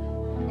here,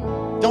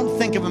 don't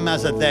think of them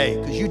as a they,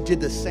 because you did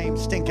the same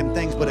stinking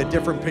things, but a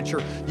different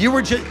picture. You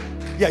were just,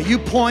 you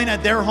point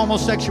at their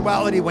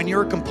homosexuality when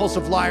you're a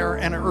compulsive liar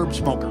and an herb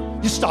smoker.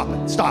 You stop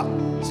it. Stop.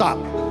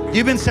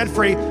 You've been set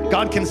free.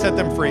 God can set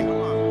them free.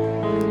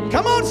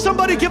 Come on,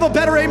 somebody give a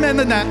better amen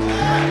than that.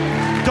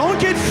 Don't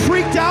get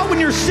freaked out when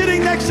you're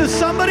sitting next to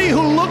somebody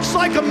who looks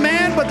like a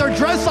man, but they're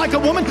dressed like a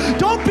woman.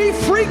 Don't be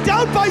freaked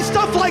out by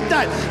stuff like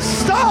that.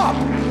 Stop.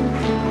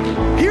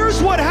 Here's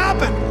what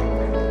happened.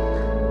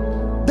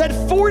 That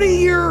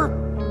 40-year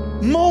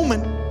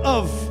moment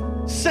of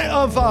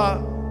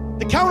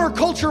the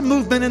counterculture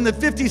movement in the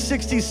 50s,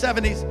 60s,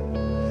 70s,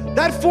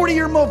 that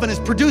 40-year movement has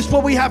produced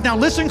what we have now.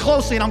 Listen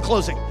closely, and I'm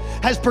closing.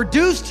 Has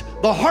produced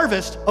the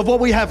harvest of what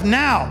we have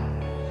now.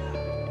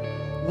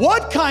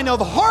 What kind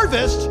of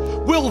harvest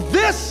will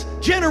this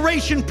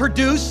generation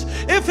produce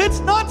if it's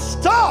not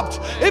stopped,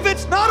 if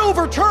it's not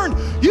overturned?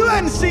 You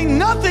haven't seen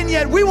nothing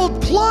yet. We will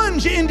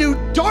plunge into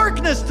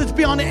darkness that's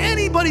beyond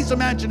anybody's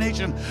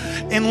imagination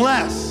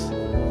unless,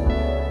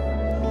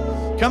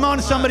 come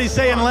on, somebody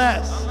say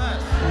unless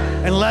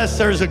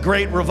there's a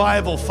great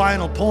revival.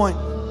 Final point.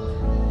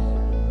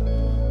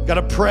 Got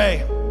to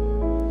pray.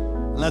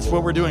 And that's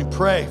what we're doing.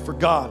 Pray for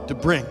God to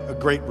bring a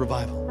great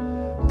revival.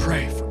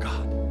 Pray for God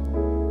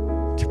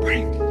to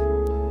bring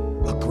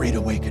a great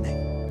awakening.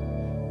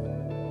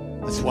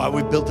 That's why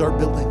we built our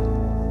building.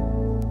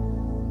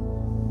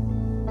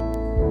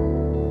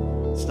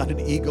 It's not an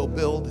ego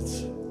build.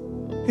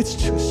 It's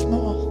too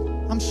small.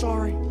 I'm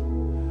sorry.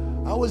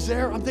 I was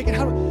there. I'm thinking,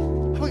 how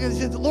do I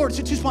say, Lord, is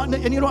it too small?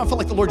 And you know, I felt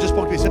like the Lord just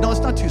spoke to me. He said, no, it's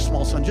not too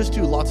small, son. Just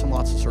do lots and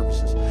lots of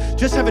services.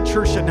 Just have a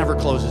church that never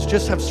closes.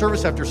 Just have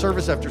service after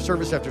service after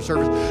service after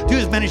service. Do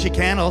as many as you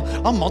can.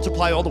 I'll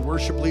multiply all the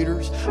worship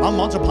leaders. I'll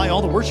multiply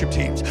all the worship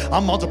teams.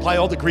 I'll multiply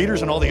all the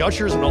greeters and all the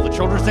ushers and all the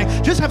children's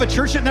things. Just have a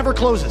church that never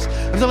closes.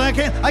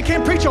 I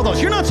can't preach all those.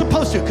 You're not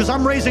supposed to, because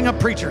I'm raising up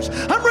preachers.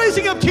 I'm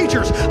raising up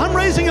teachers. I'm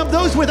raising up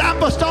those with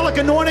apostolic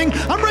anointing.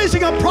 I'm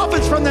raising up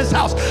prophets from this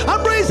house.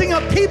 I'm raising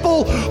up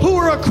people who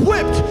are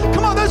equipped.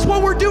 Come on, that's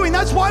what we're doing.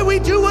 That's why we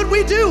do what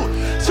we do,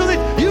 so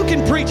that you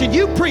can preach and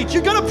you preach.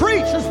 You're gonna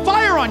preach. There's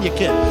fire on you,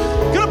 kid.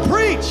 You're gonna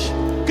preach,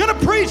 gonna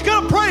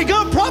pray,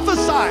 gonna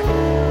prophesy.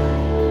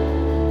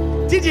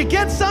 Did you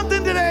get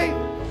something today?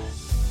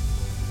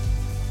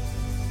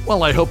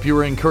 Well, I hope you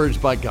were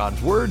encouraged by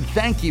God's word.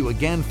 Thank you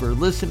again for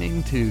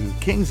listening to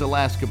Kings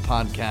Alaska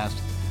Podcast.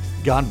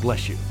 God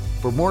bless you.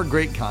 For more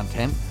great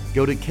content,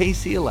 go to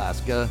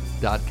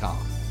kcalaska.com,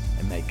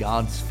 and may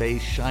God's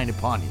face shine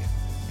upon you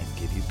and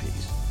give you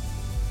peace.